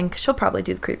grandma thing because she'll probably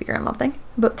do the creepy grandma thing.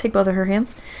 But take both of her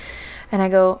hands. And I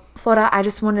go, Flora, I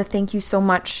just want to thank you so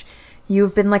much.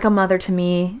 You've been like a mother to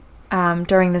me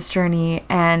during this journey.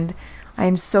 And I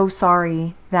am so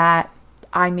sorry that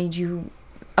I made you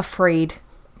afraid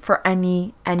for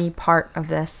any part of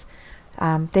this.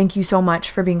 Thank you so much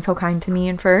for being so kind to me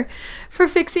and for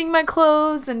fixing my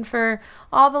clothes and for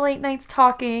all the late nights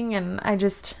talking. And I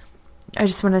just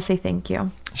want to say thank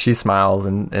you. She smiles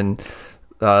and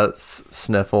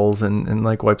sniffles and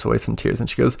wipes away some tears, and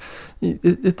she goes,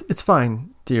 it's fine,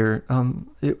 dear.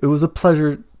 It was a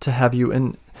pleasure to have you,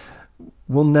 and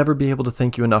we'll never be able to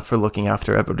thank you enough for looking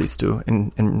after Evaristo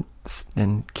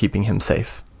and keeping him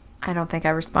safe. I don't think I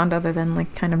respond other than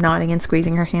like kind of nodding and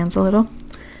squeezing her hands a little.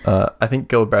 I think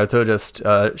Gilberto just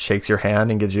shakes your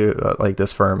hand and gives you like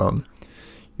this firm,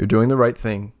 you're doing the right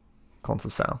thing,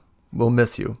 Conceição. We'll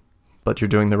miss you, but you're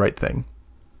doing the right thing.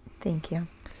 Thank you.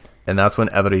 And that's when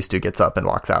Evaristo gets up and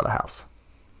walks out of the house.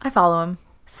 I follow him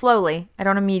slowly. I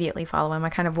don't immediately follow him. I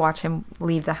kind of watch him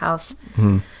leave the house.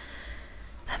 Mm-hmm.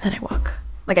 And then I walk.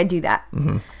 Like I do that.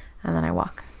 Mm-hmm. And then I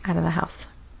walk out of the house.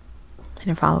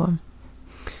 And I follow him.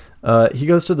 He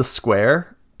goes to the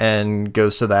square and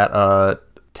goes to that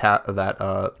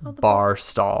bar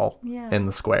stall in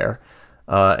the square.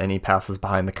 And he passes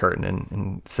behind the curtain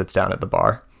and sits down at the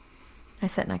bar. I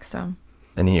sit next to him.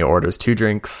 And he orders 2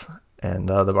 drinks, and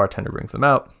the bartender brings them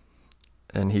out.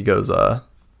 And he goes, I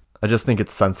just think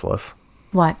it's senseless.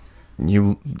 What?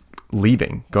 You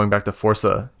leaving, going back to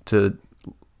Força to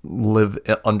live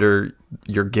under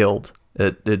your guild.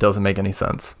 It doesn't make any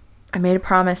sense. I made a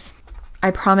promise. I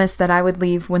promised that I would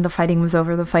leave when the fighting was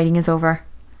over. The fighting is over.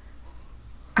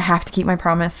 I have to keep my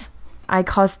promise. I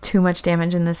caused too much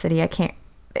damage in the city. I can't.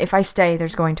 If I stay,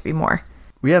 there's going to be more.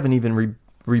 We haven't even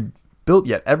rebuilt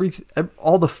yet.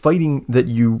 All the fighting that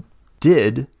you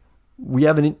did, we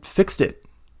haven't fixed it.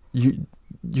 You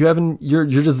haven't. You're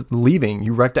just leaving.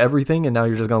 You wrecked everything, and now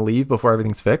you're just gonna leave before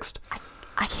everything's fixed.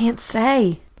 I can't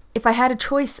stay. If I had a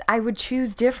choice, I would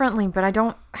choose differently, but I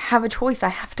don't have a choice. I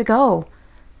have to go.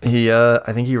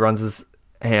 I think he runs his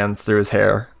hands through his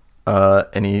hair,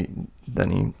 and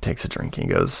then he takes a drink and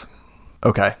he goes,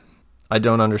 "Okay, I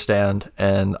don't understand,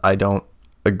 and I don't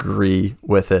agree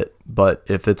with it, but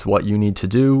if it's what you need to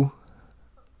do,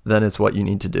 then it's what you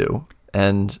need to do.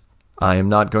 And I am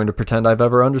not going to pretend I've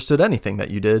ever understood anything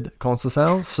that you did,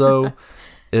 Conceição. So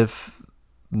if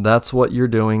that's what you're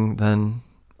doing, then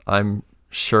I'm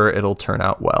sure it'll turn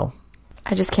out well."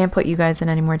 I just can't put you guys in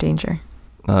any more danger.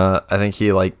 I think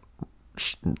he like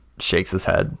shakes his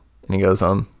head and he goes,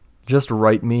 just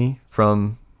write me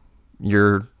from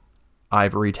your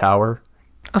ivory tower.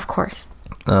 Of course.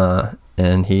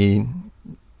 And he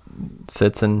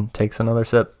sits and takes another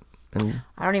sip. And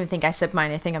I don't even think I sip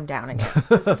mine. I think I'm downing it.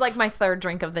 This is like my 3rd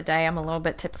drink of the day. I'm a little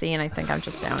bit tipsy and I think I'm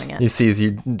just downing it. He sees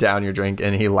you down your drink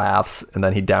and he laughs, and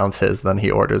then he downs his, then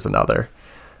he orders another.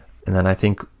 And then I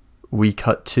think we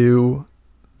cut to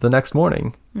the next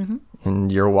morning. Mm-hmm.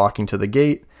 And you're walking to the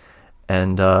gate,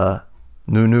 and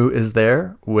Nunu is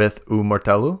there with O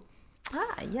Martelo.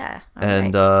 Ah, yeah. All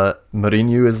and right.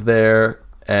 Marinho is there,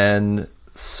 and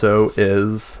so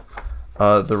is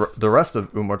the rest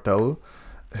of O Martelo,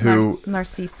 who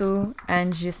Narciso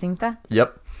and Jacinta.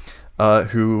 Yep,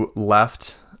 who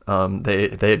left. They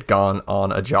had gone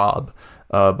on a job,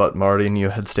 but Marinho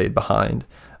had stayed behind.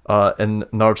 And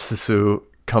Narciso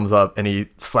comes up and he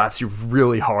slaps you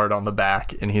really hard on the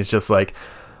back, and he's just like,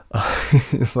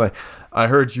 it's like, "I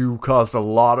heard you caused a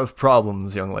lot of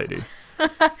problems, young lady."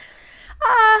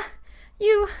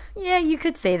 You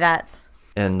could say that.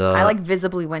 And I like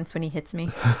visibly wince when he hits me.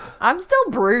 I'm still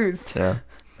bruised. Yeah.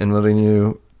 And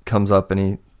Marinho comes up and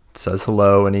he says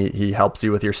hello, and he helps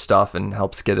you with your stuff and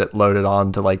helps get it loaded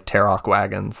on to like Tarok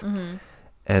wagons. Mm-hmm.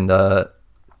 And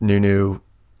Nunu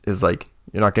is like,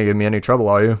 "You're not gonna give me any trouble,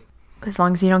 are you?" As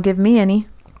long as you don't give me any.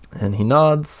 And he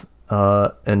nods.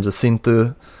 And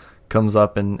Jacinta comes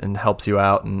up and helps you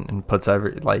out and puts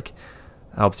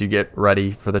helps you get ready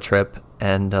for the trip.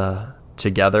 And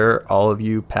together, all of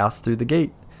you pass through the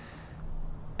gate.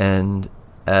 And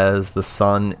as the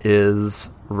sun is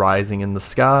rising in the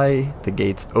sky, the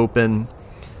gates open,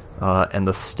 and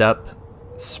the steppe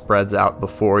spreads out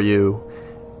before you.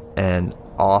 And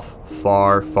off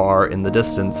far, far in the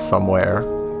distance somewhere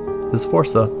is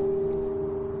Força.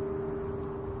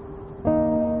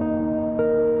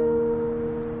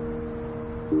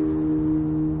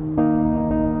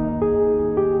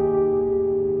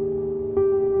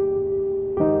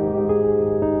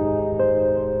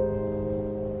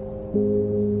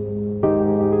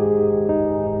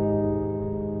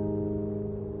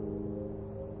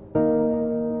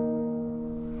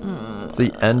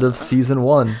 The end of season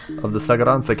 1 of the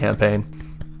Segurança campaign.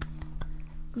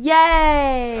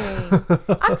 Yay!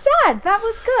 I'm sad. That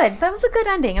was good. That was a good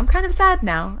ending. I'm kind of sad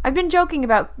now. I've been joking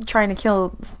about trying to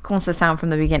kill Conceição from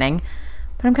the beginning,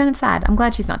 but I'm kind of sad. I'm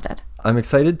glad she's not dead. I'm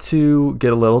excited to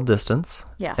get a little distance.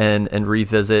 Yes. And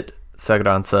revisit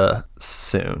Segurança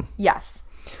soon. Yes.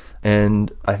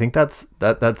 And I think that's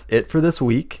it for this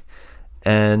week.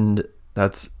 And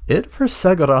that's it for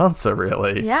Segurança,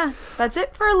 really. Yeah, that's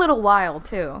it for a little while,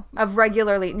 too. Of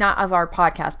regularly, not of our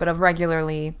podcast, but of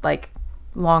regularly, like,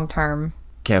 long-term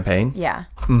campaign. Yeah.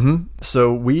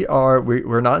 So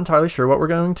we're not entirely sure what we're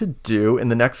going to do. In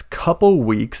the next couple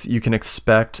weeks, you can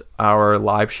expect our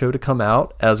live show to come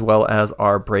out, as well as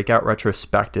our breakout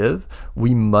retrospective.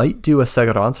 We might do a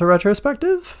Seguranza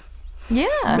retrospective.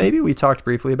 Yeah. Maybe. We talked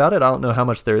briefly about it. I don't know how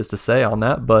much there is to say on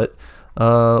that, but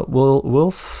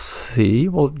we'll see.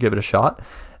 We'll give it a shot.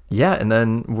 Yeah, and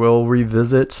then we'll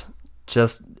revisit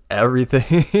just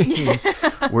everything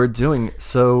we're doing.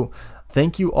 So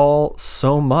thank you all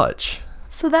so much.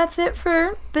 So that's it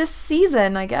for this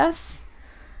season, I guess.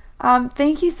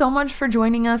 Thank you so much for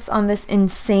joining us on this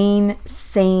insane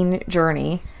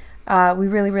journey. We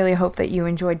really, really hope that you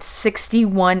enjoyed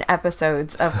 61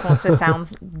 episodes of Consa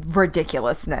Sound's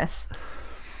ridiculousness.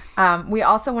 We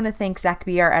also want to thank Zach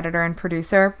B., our editor and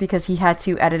producer, because he had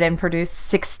to edit and produce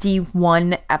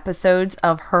 61 episodes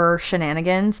of her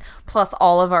shenanigans, plus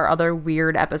all of our other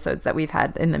weird episodes that we've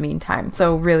had in the meantime.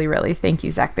 So really, really thank you,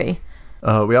 Zach B.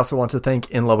 We also want to thank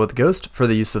In Love with the Ghost for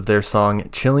the use of their song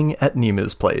Chilling at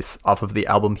Nemu's Place off of the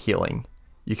album Healing.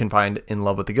 You can find In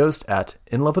Love with the Ghost at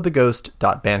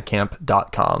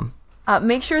inlovewiththeghost.bandcamp.com.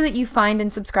 Make sure that you find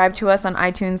and subscribe to us on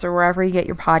iTunes or wherever you get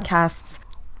your podcasts.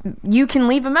 You can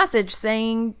leave a message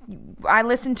saying, I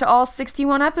listened to all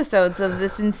 61 episodes of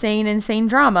this insane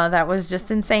drama that was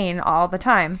just insane all the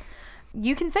time.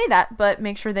 You can say that, but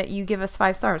make sure that you give us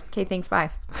 5 stars. Okay, thanks, bye.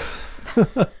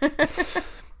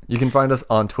 You can find us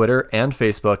on Twitter and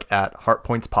Facebook at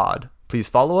HeartPointsPod. Please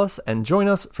follow us and join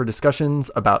us for discussions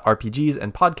about RPGs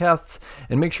and podcasts,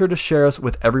 and make sure to share us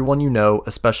with everyone you know,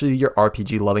 especially your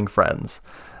RPG-loving friends.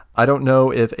 I don't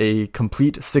know if a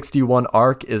complete 61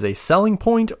 arc is a selling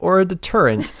point or a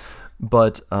deterrent,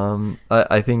 but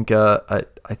I think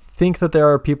that there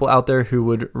are people out there who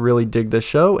would really dig this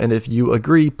show, and if you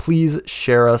agree, please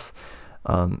share us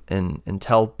and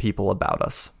tell people about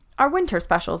us. Our winter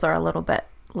specials are a little bit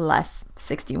less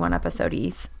 61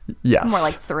 episode-ies. Yes. More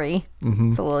like 3.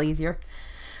 It's a little easier.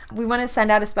 We want to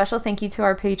send out a special thank you to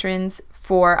our patrons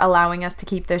for allowing us to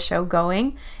keep this show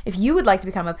going. If you would like to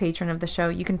become a patron of the show,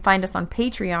 you can find us on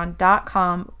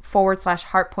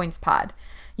patreon.com/heartpointspod.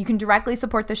 You can directly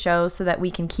support the show so that we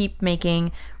can keep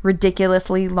making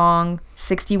ridiculously long,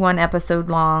 61 episode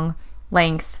long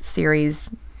length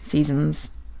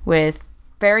seasons with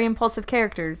very impulsive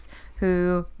characters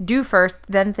who do first,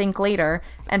 then think later,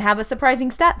 and have a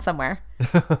surprising stat somewhere.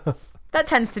 That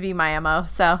tends to be my MO,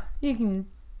 so you can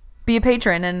be a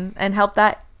patron and help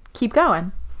that keep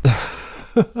going.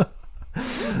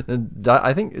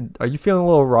 I think, are you feeling a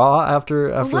little raw after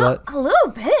that? A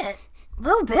little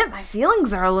bit. My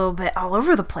feelings are a little bit all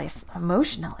over the place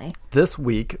emotionally. This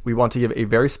week, we want to give a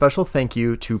very special thank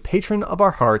you to patron of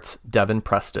our hearts, Devin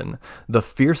Preston, the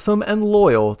fearsome and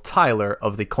loyal Tyler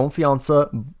of the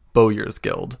Confianza Bowyers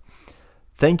Guild.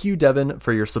 Thank you, Devin,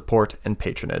 for your support and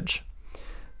patronage.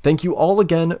 Thank you all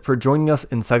again for joining us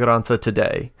in Seguranza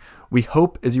today. We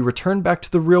hope as you return back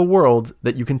to the real world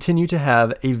that you continue to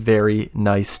have a very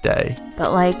nice day.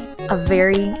 But like a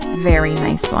very, very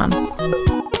nice one.